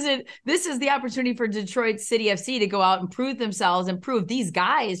underdog. This is the opportunity for Detroit City FC to go out and prove themselves and prove these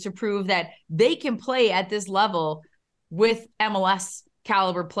guys to prove that they can play at this level with MLS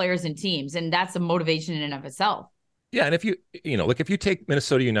caliber players and teams. And that's a motivation in and of itself. Yeah, and if you take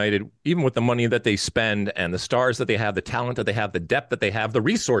Minnesota United, even with the money that they spend and the stars that they have, the talent that they have, the depth that they have, the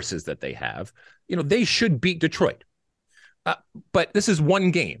resources that they have, they should beat Detroit. But this is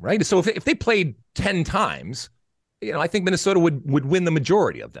one game, right? So if they played 10 times, I think Minnesota would win the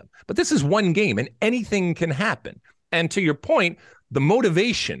majority of them. But this is one game, and anything can happen. And to your point, the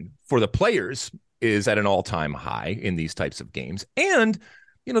motivation for the players is at an all-time high in these types of games. And,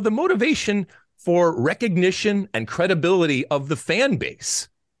 the motivation for recognition and credibility of the fan base,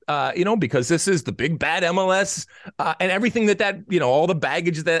 because this is the big bad MLS and everything that all the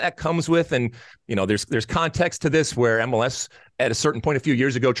baggage that comes with. And, there's context to this where MLS at a certain point a few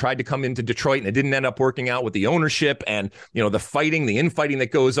years ago tried to come into Detroit and it didn't end up working out with the ownership and, the infighting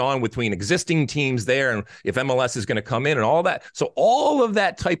that goes on between existing teams there and if MLS is going to come in and all that. So all of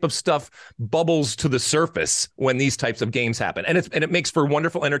that type of stuff bubbles to the surface when these types of games happen. And it makes for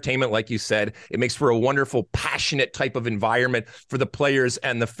wonderful entertainment, like you said. It makes for a wonderful, passionate type of environment for the players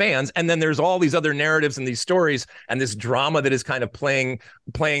and the fans. And then there's all these other narratives and these stories and this drama that is kind of playing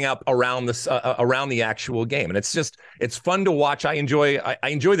out around this around the actual game. And it's fun to watch. I enjoy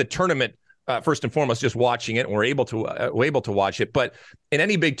the tournament first and foremost, just watching it, and we're able to watch it. But in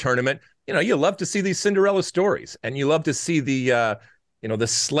any big tournament, you love to see these Cinderella stories, and you love to see the the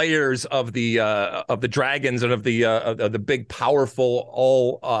slayers of the dragons and of the big, powerful,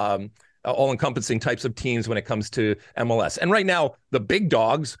 all-encompassing types of teams when it comes to MLS. And right now, the big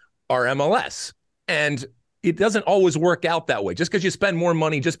dogs are MLS, and it doesn't always work out that way. Just because you spend more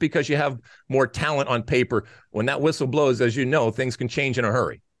money, just because you have more talent on paper, when that whistle blows, as you know, things can change in a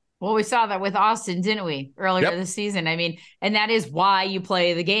hurry. Well, we saw that with Austin, didn't we, earlier this season? I mean, and that is why you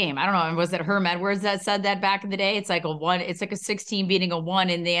play the game. I don't know. Was it Herm Edwards that said that back in the day? It's like a 16 beating a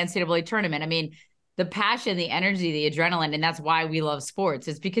 1 in the NCAA tournament. I mean, the passion, the energy, the adrenaline, and that's why we love sports.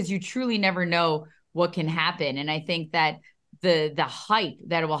 It's because you truly never know what can happen. And I think that the hype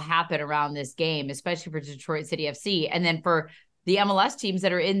that will happen around this game, especially for Detroit City FC, and then for the MLS teams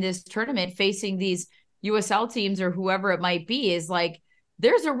that are in this tournament facing these USL teams or whoever it might be, is like,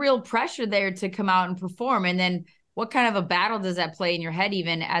 there's a real pressure there to come out and perform. And then what kind of a battle does that play in your head,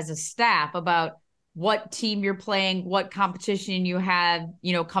 even as a staff, about what team you're playing, what competition you have,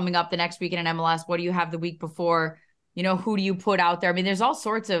 coming up the next week in an MLS? What do you have the week before? Who do you put out there? I mean, there's all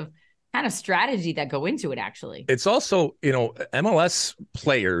sorts of kind of strategy that go into it, actually. It's also, MLS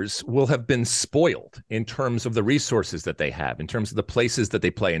players will have been spoiled in terms of the resources that they have, in terms of the places that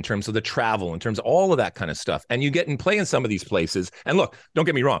they play, in terms of the travel, in terms of all of that kind of stuff. And you get and play in some of these places. And look, don't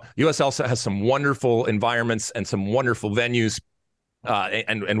get me wrong, USL has some wonderful environments and some wonderful venues.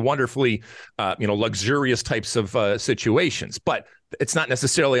 And wonderfully, luxurious types of situations, but it's not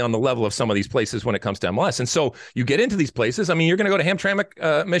necessarily on the level of some of these places when it comes to MLS. And so you get into these places. I mean, you're going to go to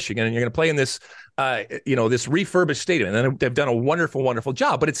Hamtramck, Michigan, and you're going to play in this, this refurbished stadium. And they've done a wonderful, wonderful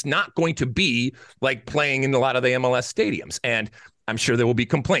job, but it's not going to be like playing in a lot of the MLS stadiums. And I'm sure there will be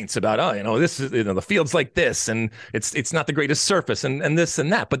complaints about, this is, the field's like this, and it's not the greatest surface, and this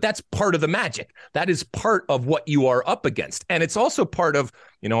and that. But that's part of the magic. That is part of what you are up against. And it's also part of,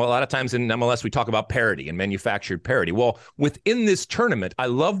 a lot of times in MLS, we talk about parity and manufactured parity. Well, within this tournament, I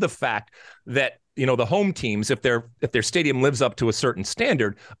love the fact that, the home teams, if their stadium lives up to a certain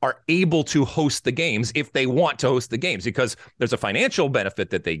standard, are able to host the games if they want to host the games, because there's a financial benefit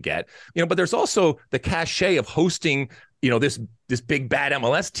that they get, but there's also the cachet of hosting this big bad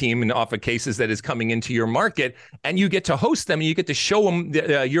MLS team in often cases that is coming into your market, and you get to host them and you get to show them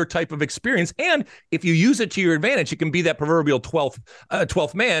your type of experience. And if you use it to your advantage, you can be that proverbial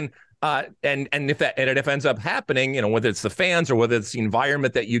 12th man. And if it ends up happening, whether it's the fans or whether it's the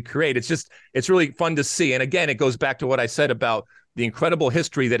environment that you create, it's really fun to see. And again, it goes back to what I said about the incredible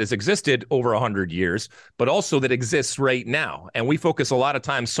history that has existed over 100 years, but also that exists right now. And we focus a lot of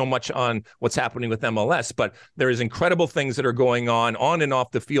times so much on what's happening with MLS, but there is incredible things that are going on and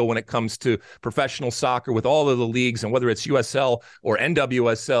off the field when it comes to professional soccer with all of the leagues, and whether it's USL or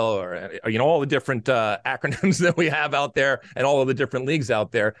NWSL or all the different acronyms that we have out there and all of the different leagues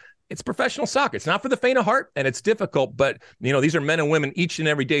out there. It's professional soccer. It's not for the faint of heart, and it's difficult, but these are men and women each and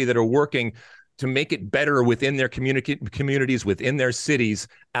every day that are working to make it better within their communities, within their cities,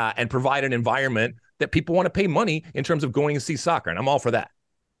 and provide an environment that people want to pay money in terms of going to see soccer. And I'm all for that.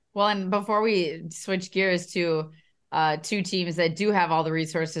 Well, and before we switch gears to two teams that do have all the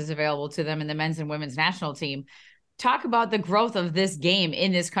resources available to them in the men's and women's national team, talk about the growth of this game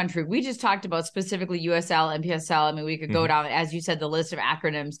in this country. We just talked about specifically USL and PSL. I mean, we could go down, as you said, the list of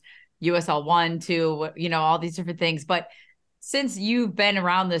acronyms, USL 1, 2, all these different things. But since you've been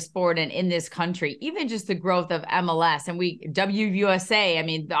around this sport and in this country, even just the growth of MLS and WUSA, I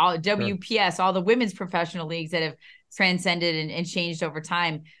mean, all WPS, all the women's professional leagues that have transcended and changed over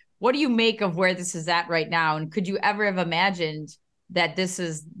time. What do you make of where this is at right now? And could you ever have imagined that this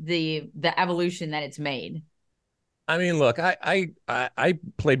is the evolution that it's made? I mean, look, I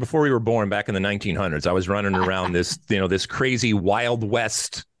played before we were born back in the 1900s. I was running around this, this crazy Wild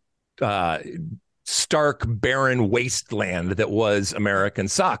West, stark, barren wasteland that was American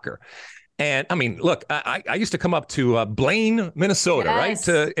soccer. And I mean, look, I used to come up to Blaine, Minnesota, right?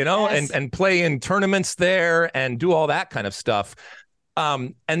 To, and play in tournaments there and do all that kind of stuff.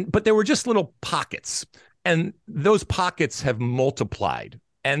 But there were just little pockets, and those pockets have multiplied.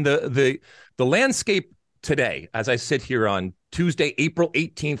 And the landscape today, as I sit here on Tuesday, April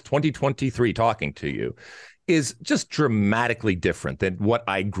 18th, 2023, talking to you, is just dramatically different than what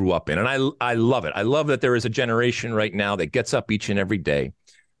I grew up in. And I love it. I love that there is a generation right now that gets up each and every day,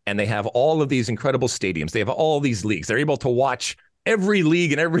 and they have all of these incredible stadiums. They have all these leagues. They're able to watch every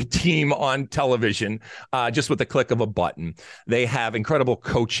league and every team on television just with the click of a button. They have incredible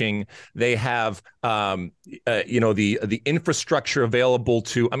coaching. They have, the infrastructure available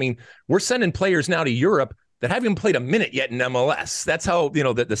to, I mean, we're sending players now to Europe that haven't even played a minute yet in MLS. That's how, you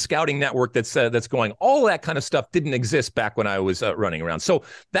know, the scouting network that's going, all that kind of stuff didn't exist back when I was running around. So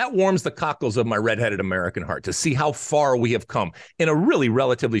that warms the cockles of my redheaded American heart to see how far we have come in a really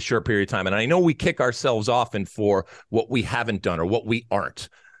relatively short period of time. And I know we kick ourselves often for what we haven't done or what we aren't.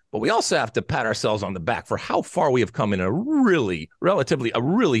 But we also have to pat ourselves on the back for how far we have come in a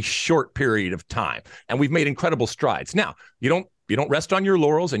really short period of time. And we've made incredible strides. Now, you don't rest on your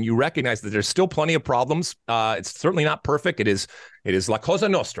laurels, and you recognize that there's still plenty of problems. It's certainly not perfect. It is La Cosa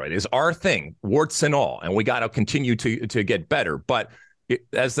Nostra. It is our thing, warts and all. And we got to continue to get better. But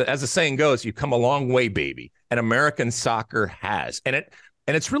as the saying goes, you've come a long way, baby. And American soccer has. And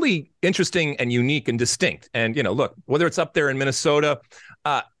it's really interesting and unique and distinct. And, you know, look, whether it's up there in Minnesota,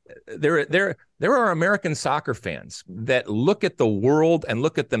 there are American soccer fans that look at the world and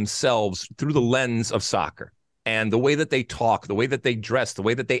look at themselves through the lens of soccer, and the way that they talk, the way that they dress, the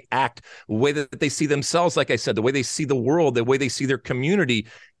way that they act, the way that they see themselves, like I said, the way they see the world, the way they see their community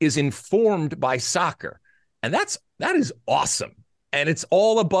is informed by soccer. And that is awesome. And it's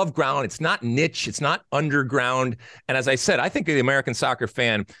all above ground. It's not niche. It's not underground. And as I said, I think the American soccer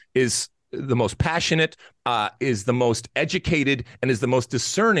fan is the most passionate, is the most educated, and is the most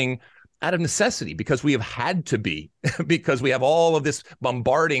discerning out of necessity, because we have had to be, because we have all of this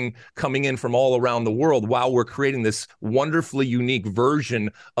bombarding coming in from all around the world while we're creating this wonderfully unique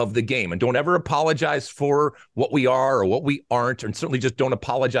version of the game. And don't ever apologize for what we are or what we aren't, and certainly just don't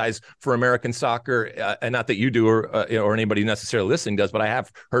apologize for American soccer. And not that you do or anybody necessarily listening does, but I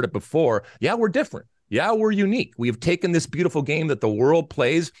have heard it before. Yeah, we're different. Yeah, we're unique. We have taken this beautiful game that the world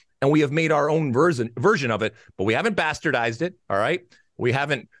plays, and we have made our own version of it, but we haven't bastardized it. All right. We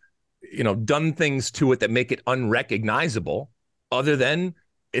haven't, you know, done things to it that make it unrecognizable, other than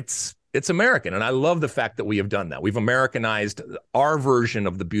it's American. And I love the fact that we have done that. We've Americanized our version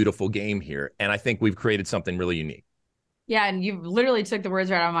of the beautiful game here. And I think we've created something really unique. Yeah. And you literally took the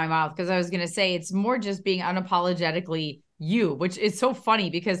words right out of my mouth, because I was going to say it's more just being unapologetically you, which is so funny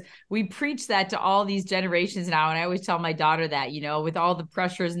because we preach that to all these generations now. And I always tell my daughter that, you know, with all the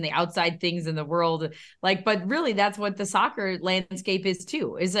pressures and the outside things in the world, like, but really that's what the soccer landscape is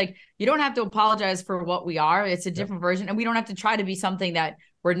too, is like, you don't have to apologize for what we are. It's a different version, and we don't have to try to be something that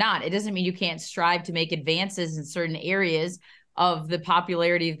we're not. It doesn't mean you can't strive to make advances in certain areas of the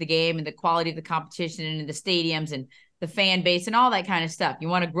popularity of the game and the quality of the competition and the stadiums and the fan base and all that kind of stuff. You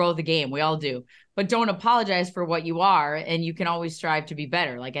want to grow the game. We all do, but don't apologize for what you are. And you can always strive to be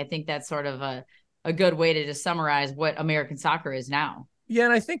better. Like, I think that's sort of a good way to just summarize what American soccer is now. Yeah.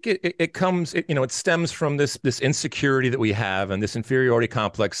 And I think it comes, you know, it stems from this insecurity that we have and this inferiority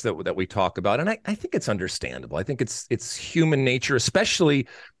complex that we talk about. And I think it's understandable. I think it's human nature, especially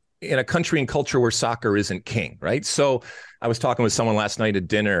in a country and culture where soccer isn't king, right? So I was talking with someone last night at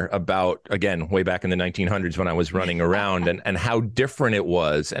dinner about, again, way back in the 1900s when I was running around and how different it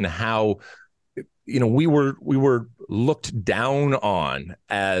was, and how, you know, we were looked down on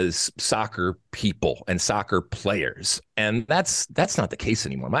as soccer people and soccer players. And that's not the case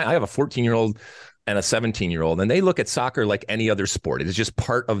anymore. I have a 14-year-old and a 17-year-old, and they look at soccer like any other sport. It is just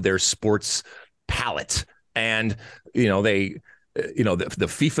part of their sports palette. And, you know, the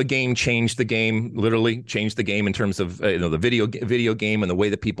FIFA game changed the game, literally changed the game in terms of the video game and the way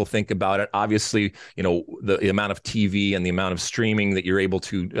that people think about it. Obviously, you know, the amount of TV and the amount of streaming that you're able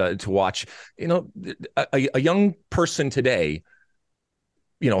to watch. You know, a young person today,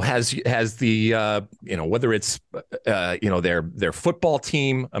 you know, has the you know, whether it's you know, their football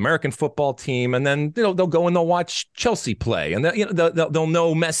team, American football team, and then, you know, they'll go and they'll watch Chelsea play, and you know, they'll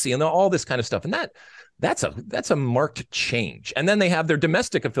know Messi and all this kind of stuff, and that's a marked change. And then they have their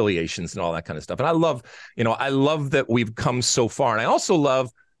domestic affiliations and all that kind of stuff. And I love that we've come so far. And I also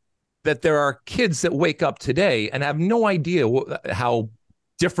love that there are kids that wake up today and have no idea how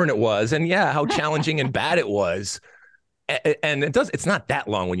different it was, and how challenging and bad it was. And it's not that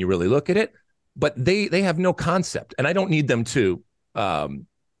long when you really look at it, but they have no concept. And I don't need them to,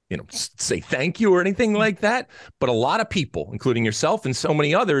 you know, say thank you or anything like that. But a lot of people, including yourself and so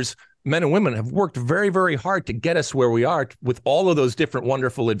many others, men and women, have worked very, very hard to get us where we are with all of those different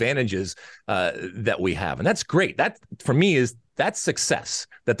wonderful advantages that we have. And that's great. That, for me, that's success,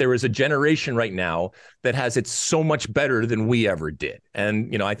 that there is a generation right now that has it so much better than we ever did.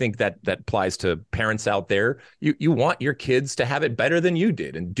 And, you know, I think that applies to parents out there. You want your kids to have it better than you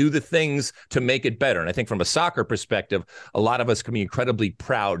did and do the things to make it better. And I think from a soccer perspective, a lot of us can be incredibly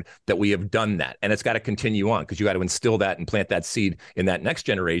proud that we have done that. And it's got to continue on, because you got to instill that and plant that seed in that next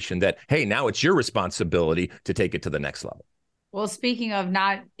generation that, hey, now it's your responsibility to take it to the next level. Well, speaking of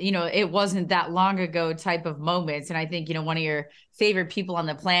not, it wasn't that long ago type of moments. And I think, one of your favorite people on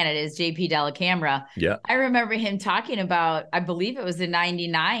the planet is JP Dellacamera. Yeah. I remember him talking about, I believe it was in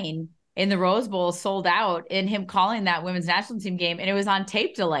 99 in the Rose Bowl, sold out, and him calling that women's national team game, and it was on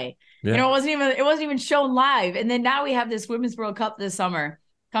tape delay. Yeah. It wasn't even shown live. And then now we have this Women's World Cup this summer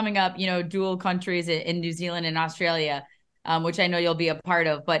coming up, dual countries in New Zealand and Australia, which I know you'll be a part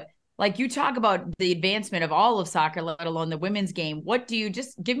of. But like, you talk about the advancement of all of soccer, let alone the women's game. What do you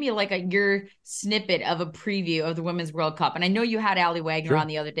just give me like your snippet of a preview of the Women's World Cup? And I know you had Allie Wagner on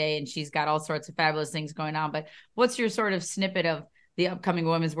the other day, and she's got all sorts of fabulous things going on, but what's your sort of snippet of the upcoming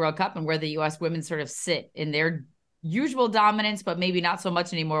Women's World Cup and where the U.S. women sort of sit in their usual dominance, but maybe not so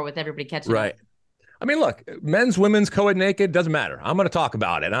much anymore with everybody catching up? I mean, look, men's, women's, co-ed, naked, doesn't matter. I'm going to talk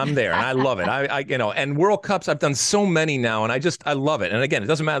about it. I'm there, and I love it. And World Cups, I've done so many now, and I love it. And again, it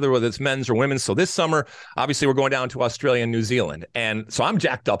doesn't matter whether it's men's or women's. So this summer, obviously, we're going down to Australia and New Zealand. And so I'm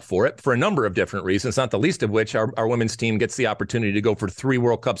jacked up for it for a number of different reasons, not the least of which our women's team gets the opportunity to go for 3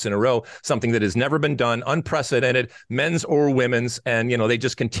 World Cups in a row, something that has never been done, unprecedented, men's or women's. And, they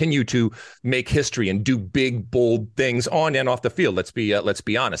just continue to make history and do big, bold things on and off the field. Let's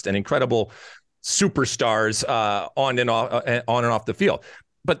be honest. And incredible superstars on and off the field.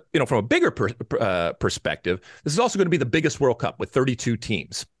 But, from a bigger perspective, this is also going to be the biggest World Cup with 32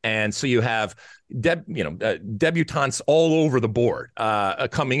 teams. And so you have, debutantes all over the board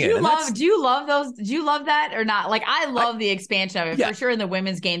coming in. Do you love those? Do you love that or not? Like, I love the expansion of it for sure in the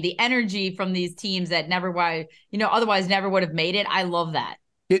women's game, the energy from these teams that otherwise never would have made it. I love that.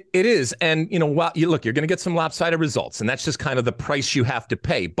 It is. And, while you're going to get some lopsided results, and that's just kind of the price you have to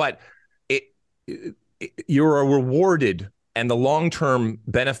pay. But you're rewarded, and the long-term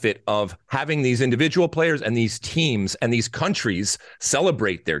benefit of having these individual players and these teams and these countries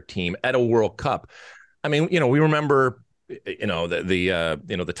celebrate their team at a World Cup. I mean, we remember,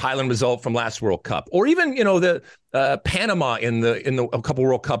 the Thailand result from last World Cup, or even, the Panama in a couple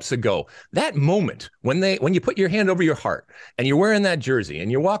World Cups ago. That moment when you put your hand over your heart and you're wearing that jersey and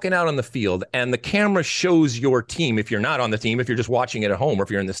you're walking out on the field and the camera shows your team, if you're not on the team, if you're just watching it at home, or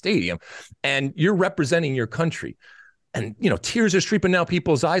if you're in the stadium and you're representing your country. And, tears are streaming down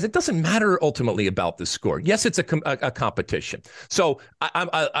people's eyes. It doesn't matter ultimately about the score. Yes, it's a competition. So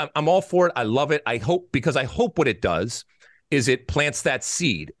I'm all for it. I love it. I hope what it does is it plants that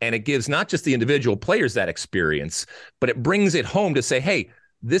seed, and it gives not just the individual players that experience, but it brings it home to say, hey,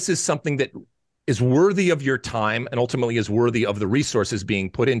 this is something that is worthy of your time and ultimately is worthy of the resources being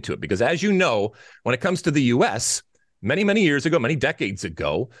put into it. Because as you know, when it comes to the U.S., many, many years ago, many decades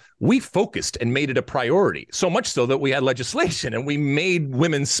ago, we focused and made it a priority, so much so that we had legislation and we made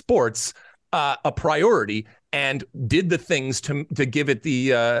women's sports a priority and did the things to give it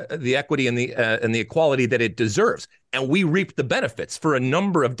the equity and the equality that it deserves. And we reaped the benefits for a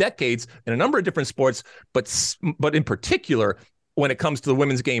number of decades in a number of different sports, but in particular, when it comes to the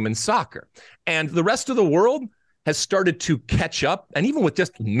women's game in soccer. And the rest of the world has started to catch up. And even with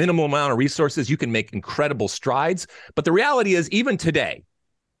just minimal amount of resources, you can make incredible strides. But the reality is, even today,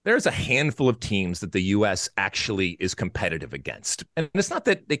 there's a handful of teams that the U.S. actually is competitive against. And it's not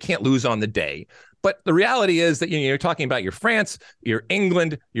that they can't lose on the day, but the reality is that you're talking about your France, your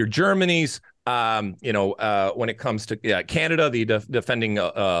England, your Germany's, when it comes to Canada, the defending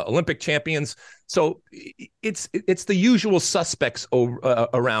Olympic champions. So it's the usual suspects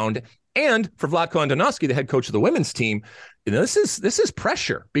around. And for Vlatko Andonovski, the head coach of the women's team, this is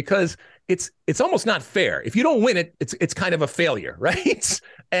pressure, because it's almost not fair. If you don't win it, it's kind of a failure, right?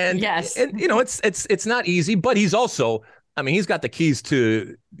 And yes, and it's not easy, but he's also, he's got the keys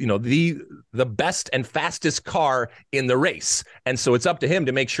to the best and fastest car in the race, and so it's up to him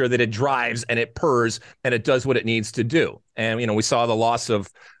to make sure that it drives and it purrs and it does what it needs to do. And we saw the loss of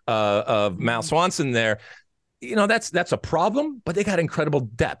Mal Swanson there. That's a problem, but they got incredible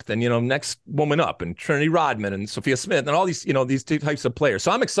depth. And, next woman up, and Trinity Rodman and Sophia Smith and all these, these two types of players. So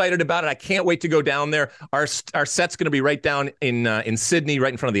I'm excited about it. I can't wait to go down there. Our set's going to be right down in Sydney,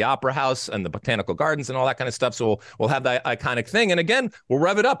 right in front of the Opera House and the Botanical Gardens and all that kind of stuff. So we'll have that iconic thing. And again, we'll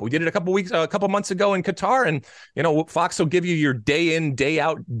rev it up. We did it a couple months ago in Qatar, and, Fox will give you your day in, day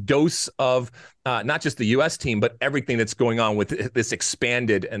out dose of not just the U.S. team, but everything that's going on with this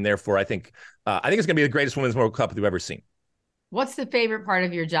expanded. And therefore, I think it's going to be the greatest Women's World Cup we've ever seen. What's the favorite part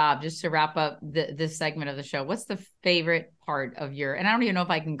of your job? Just to wrap up this segment of the show, what's the favorite part of and I don't even know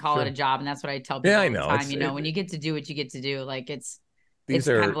if I can call it a job. And that's what I tell people all the time. When you get to do what you get to do, like it's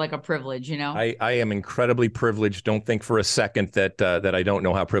kind of like a privilege, I am incredibly privileged. Don't think for a second that I don't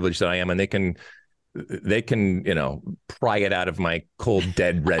know how privileged that I am. And they can they can, pry it out of my cold,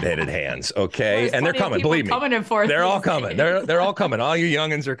 dead, redheaded hands. Okay. Well, and they're coming, believe me. They're all coming. They're all coming. All you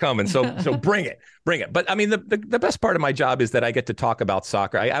youngins are coming. So bring it. But I mean, the best part of my job is that I get to talk about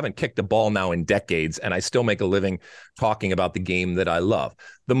soccer. I haven't kicked a ball now in decades, and I still make a living talking about the game that I love.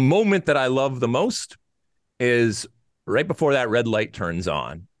 The moment that I love the most is right before that red light turns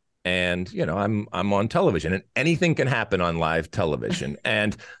on. And, I'm on television, and anything can happen on live television.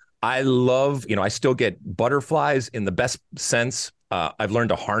 And I love, I still get butterflies in the best sense. I've learned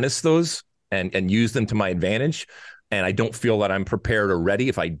to harness those and use them to my advantage. And I don't feel that I'm prepared or ready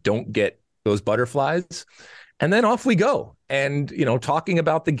if I don't get those butterflies. And then off we go. And, talking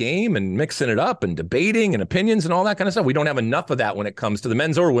about the game and mixing it up and debating and opinions and all that kind of stuff. We don't have enough of that when it comes to the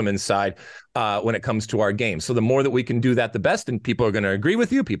men's or women's side, when it comes to our game. So the more that we can do that, the best. And people are going to agree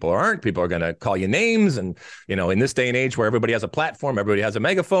with you. People aren't. People are going to call you names. And, in this day and age where everybody has a platform, everybody has a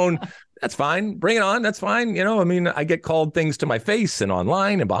megaphone, that's fine. Bring it on. That's fine. I get called things to my face and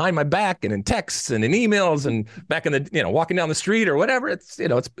online and behind my back and in texts and in emails and back in the, walking down the street or whatever.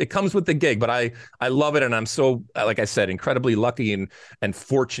 It comes with the gig, but I love it. And I'm so, like I said, incredibly lucky and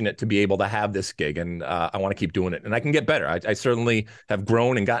fortunate to be able to have this gig. And I want to keep doing it, and I can get better. I certainly have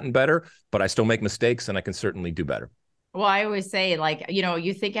grown and gotten better, but I still make mistakes, and I can certainly do better. Well, I always say,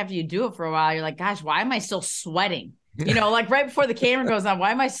 you think after you do it for a while, you're like, gosh, why am I still sweating? Right before the camera goes on,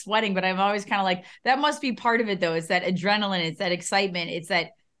 why am I sweating? But I'm always kind of like, that must be part of it though. It's that adrenaline, it's that excitement,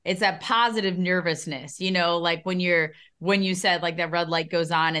 it's that positive nervousness, like when you said like that red light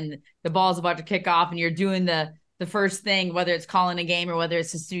goes on and the ball's about to kick off and you're doing the first thing, whether it's calling a game or whether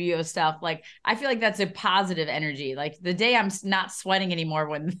it's the studio stuff. Like, I feel like that's a positive energy. Like the day I'm not sweating anymore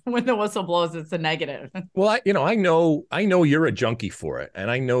when the whistle blows, it's a negative. Well, I know you're a junkie for it, and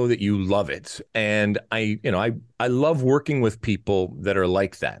I know that you love it. And I love working with people that are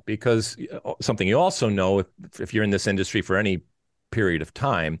like that, because something you also know, if you're in this industry for any period of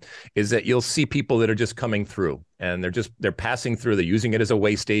time, is that you'll see people that are just coming through, and they're passing through. They're using it as a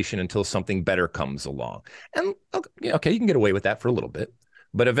way station until something better comes along. And okay, you can get away with that for a little bit,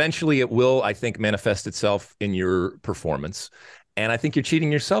 but eventually it will, I think, manifest itself in your performance. And I think you're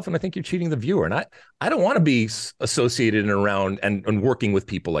cheating yourself, and I think you're cheating the viewer. And I don't want to be associated and around and working with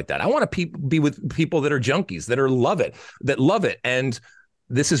people like that. I want to be with people that are junkies, that love it. And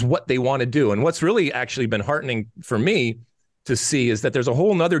this is what they want to do. And what's really actually been heartening for me to see is that there's a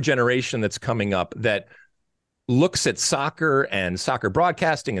whole nother generation that's coming up that looks at soccer and soccer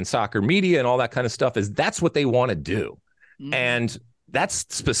broadcasting and soccer media and all that kind of stuff as that's what they want to do. Mm-hmm. And that's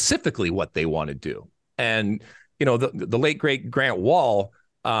specifically what they want to do. And, the late, great Grant Wall,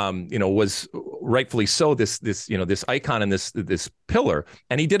 was rightfully so this icon and this pillar,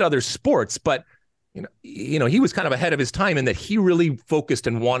 and he did other sports, but he was kind of ahead of his time in that he really focused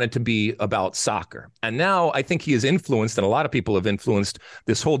and wanted to be about soccer. And now I think he has influenced, and a lot of people have influenced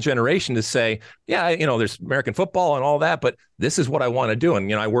this whole generation to say, yeah, there's American football and all that, but this is what I want to do.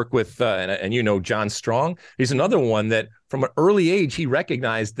 And, I work with, and John Strong, he's another one that from an early age, he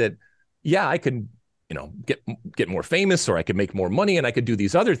recognized that, yeah, I could, get more famous, or I could make more money, and I could do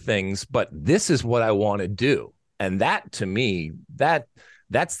these other things, but this is what I want to do. And that, to me,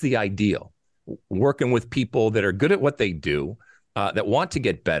 that's the ideal. Working with people that are good at what they do, that want to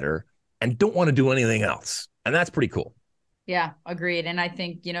get better and don't want to do anything else. And that's pretty cool. Yeah, agreed. And I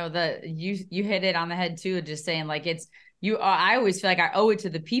think, you hit it on the head too, just saying like I always feel like I owe it to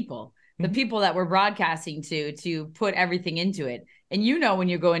the people that we're broadcasting to put everything into it. And when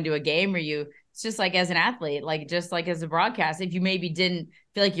you go into a game, or it's just like as an athlete, like just like as a broadcast, if you maybe didn't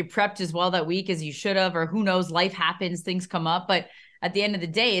feel like you prepped as well that week as you should have, or who knows, life happens, things come up. But at the end of the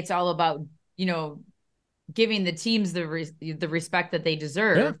day, it's all about giving the teams the respect that they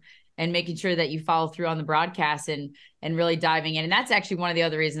deserve, yeah, and making sure that you follow through on the broadcast and really diving in. And that's actually one of the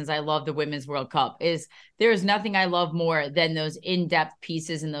other reasons I love the Women's World Cup. Is there is nothing I love more than those in-depth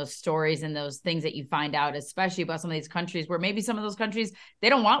pieces and those stories and those things that you find out, especially about some of these countries where maybe some of those countries, they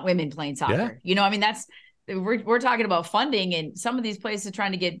don't want women playing soccer. Yeah. We're talking about funding, and some of these places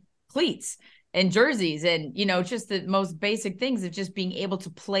trying to get cleats and jerseys and, just the most basic things of just being able to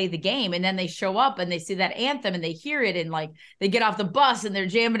play the game. And then they show up and they see that anthem and they hear it, and like they get off the bus and they're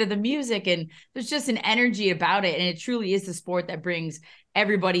jamming to the music, and there's just an energy about it. And it truly is the sport that brings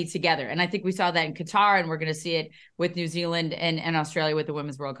everybody together. And I think we saw that in Qatar, and we're going to see it with New Zealand and Australia with the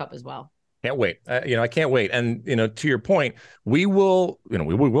Women's World Cup as well. Can't wait. I can't wait. And, to your point, we will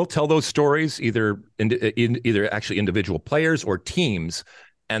tell those stories, either actually individual players or teams.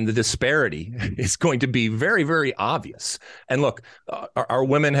 And the disparity is going to be very, very obvious. And look, our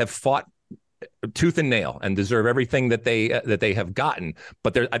women have fought tooth and nail and deserve everything that they have gotten.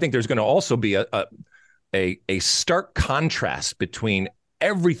 But I think there's going to also be a stark contrast between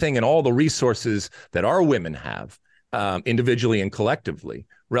everything and all the resources that our women have, individually and collectively,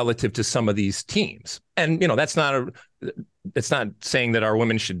 relative to some of these teams. And it's not saying that our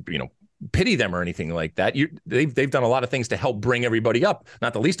women should pity them or anything like that. They've done a lot of things to help bring everybody up,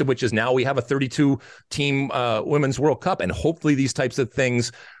 not the least of which is now we have a 32-team Women's World Cup, and hopefully these types of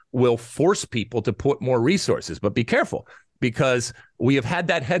things will force people to put more resources. But be careful, because we have had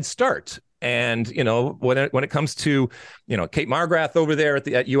that head start. And, when it comes to, Kate Margrath over there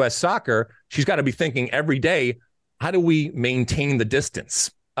at U.S. Soccer, she's got to be thinking every day, how do we maintain the distance?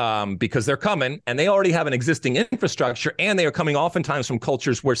 Because they're coming and they already have an existing infrastructure, and they are coming oftentimes from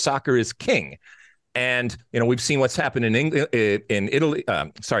cultures where soccer is king. And, we've seen what's happened in England,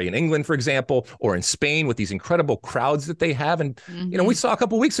 for example, or in Spain with these incredible crowds that they have. And, we saw a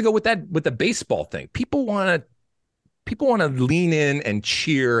couple of weeks ago with the baseball thing, people want to lean in and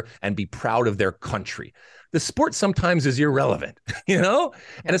cheer and be proud of their country. The sport sometimes is irrelevant, and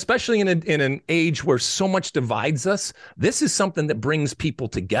especially in an age where so much divides us, this is something that brings people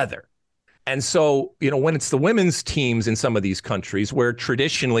together. And so, when it's the women's teams in some of these countries where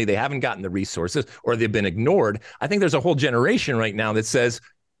traditionally they haven't gotten the resources or they've been ignored, I think there's a whole generation right now that says,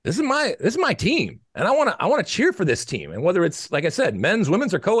 this is my team, and I want to cheer for this team. And whether it's, like I said, men's,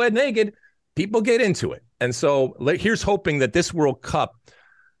 women's, or co-ed naked, people get into it. And so here's hoping that this World Cup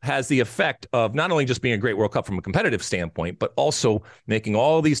has the effect of not only just being a great World Cup from a competitive standpoint, but also making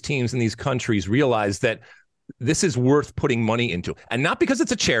all these teams in these countries realize that this is worth putting money into. And not because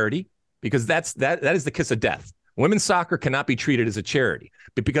it's a charity, because that is the kiss of death. Women's soccer cannot be treated as a charity,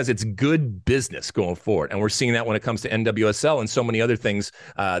 but because it's good business going forward. And we're seeing that when it comes to NWSL and so many other things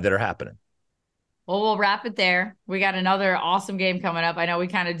that are happening. Well, we'll wrap it there. We got another awesome game coming up. I know we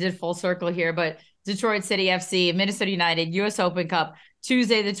kind of did full circle here, but Detroit City FC, Minnesota United, U.S. Open Cup,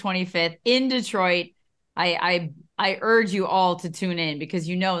 Tuesday the 25th in Detroit. I urge you all to tune in, because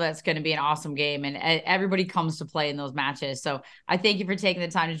that's going to be an awesome game, and everybody comes to play in those matches. So I thank you for taking the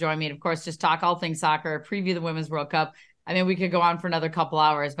time to join me, and of course, just talk all things soccer, preview the Women's World Cup. I mean, we could go on for another couple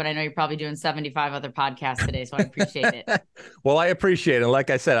hours, but I know you're probably doing 75 other podcasts today, so I appreciate it. Well, I appreciate it. And like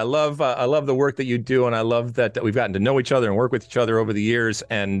I said, I love the work that you do, and I love that we've gotten to know each other and work with each other over the years.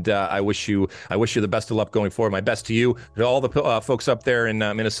 And I wish you the best of luck going forward. My best to you, to all the folks up there in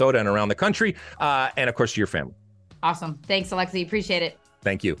Minnesota and around the country, and of course to your family. Awesome. Thanks, Alexi. Appreciate it.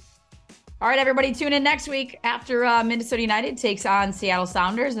 Thank you. All right, everybody, tune in next week after Minnesota United takes on Seattle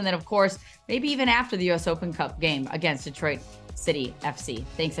Sounders. And then, of course, maybe even after the U.S. Open Cup game against Detroit City FC.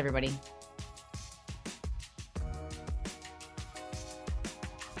 Thanks, everybody.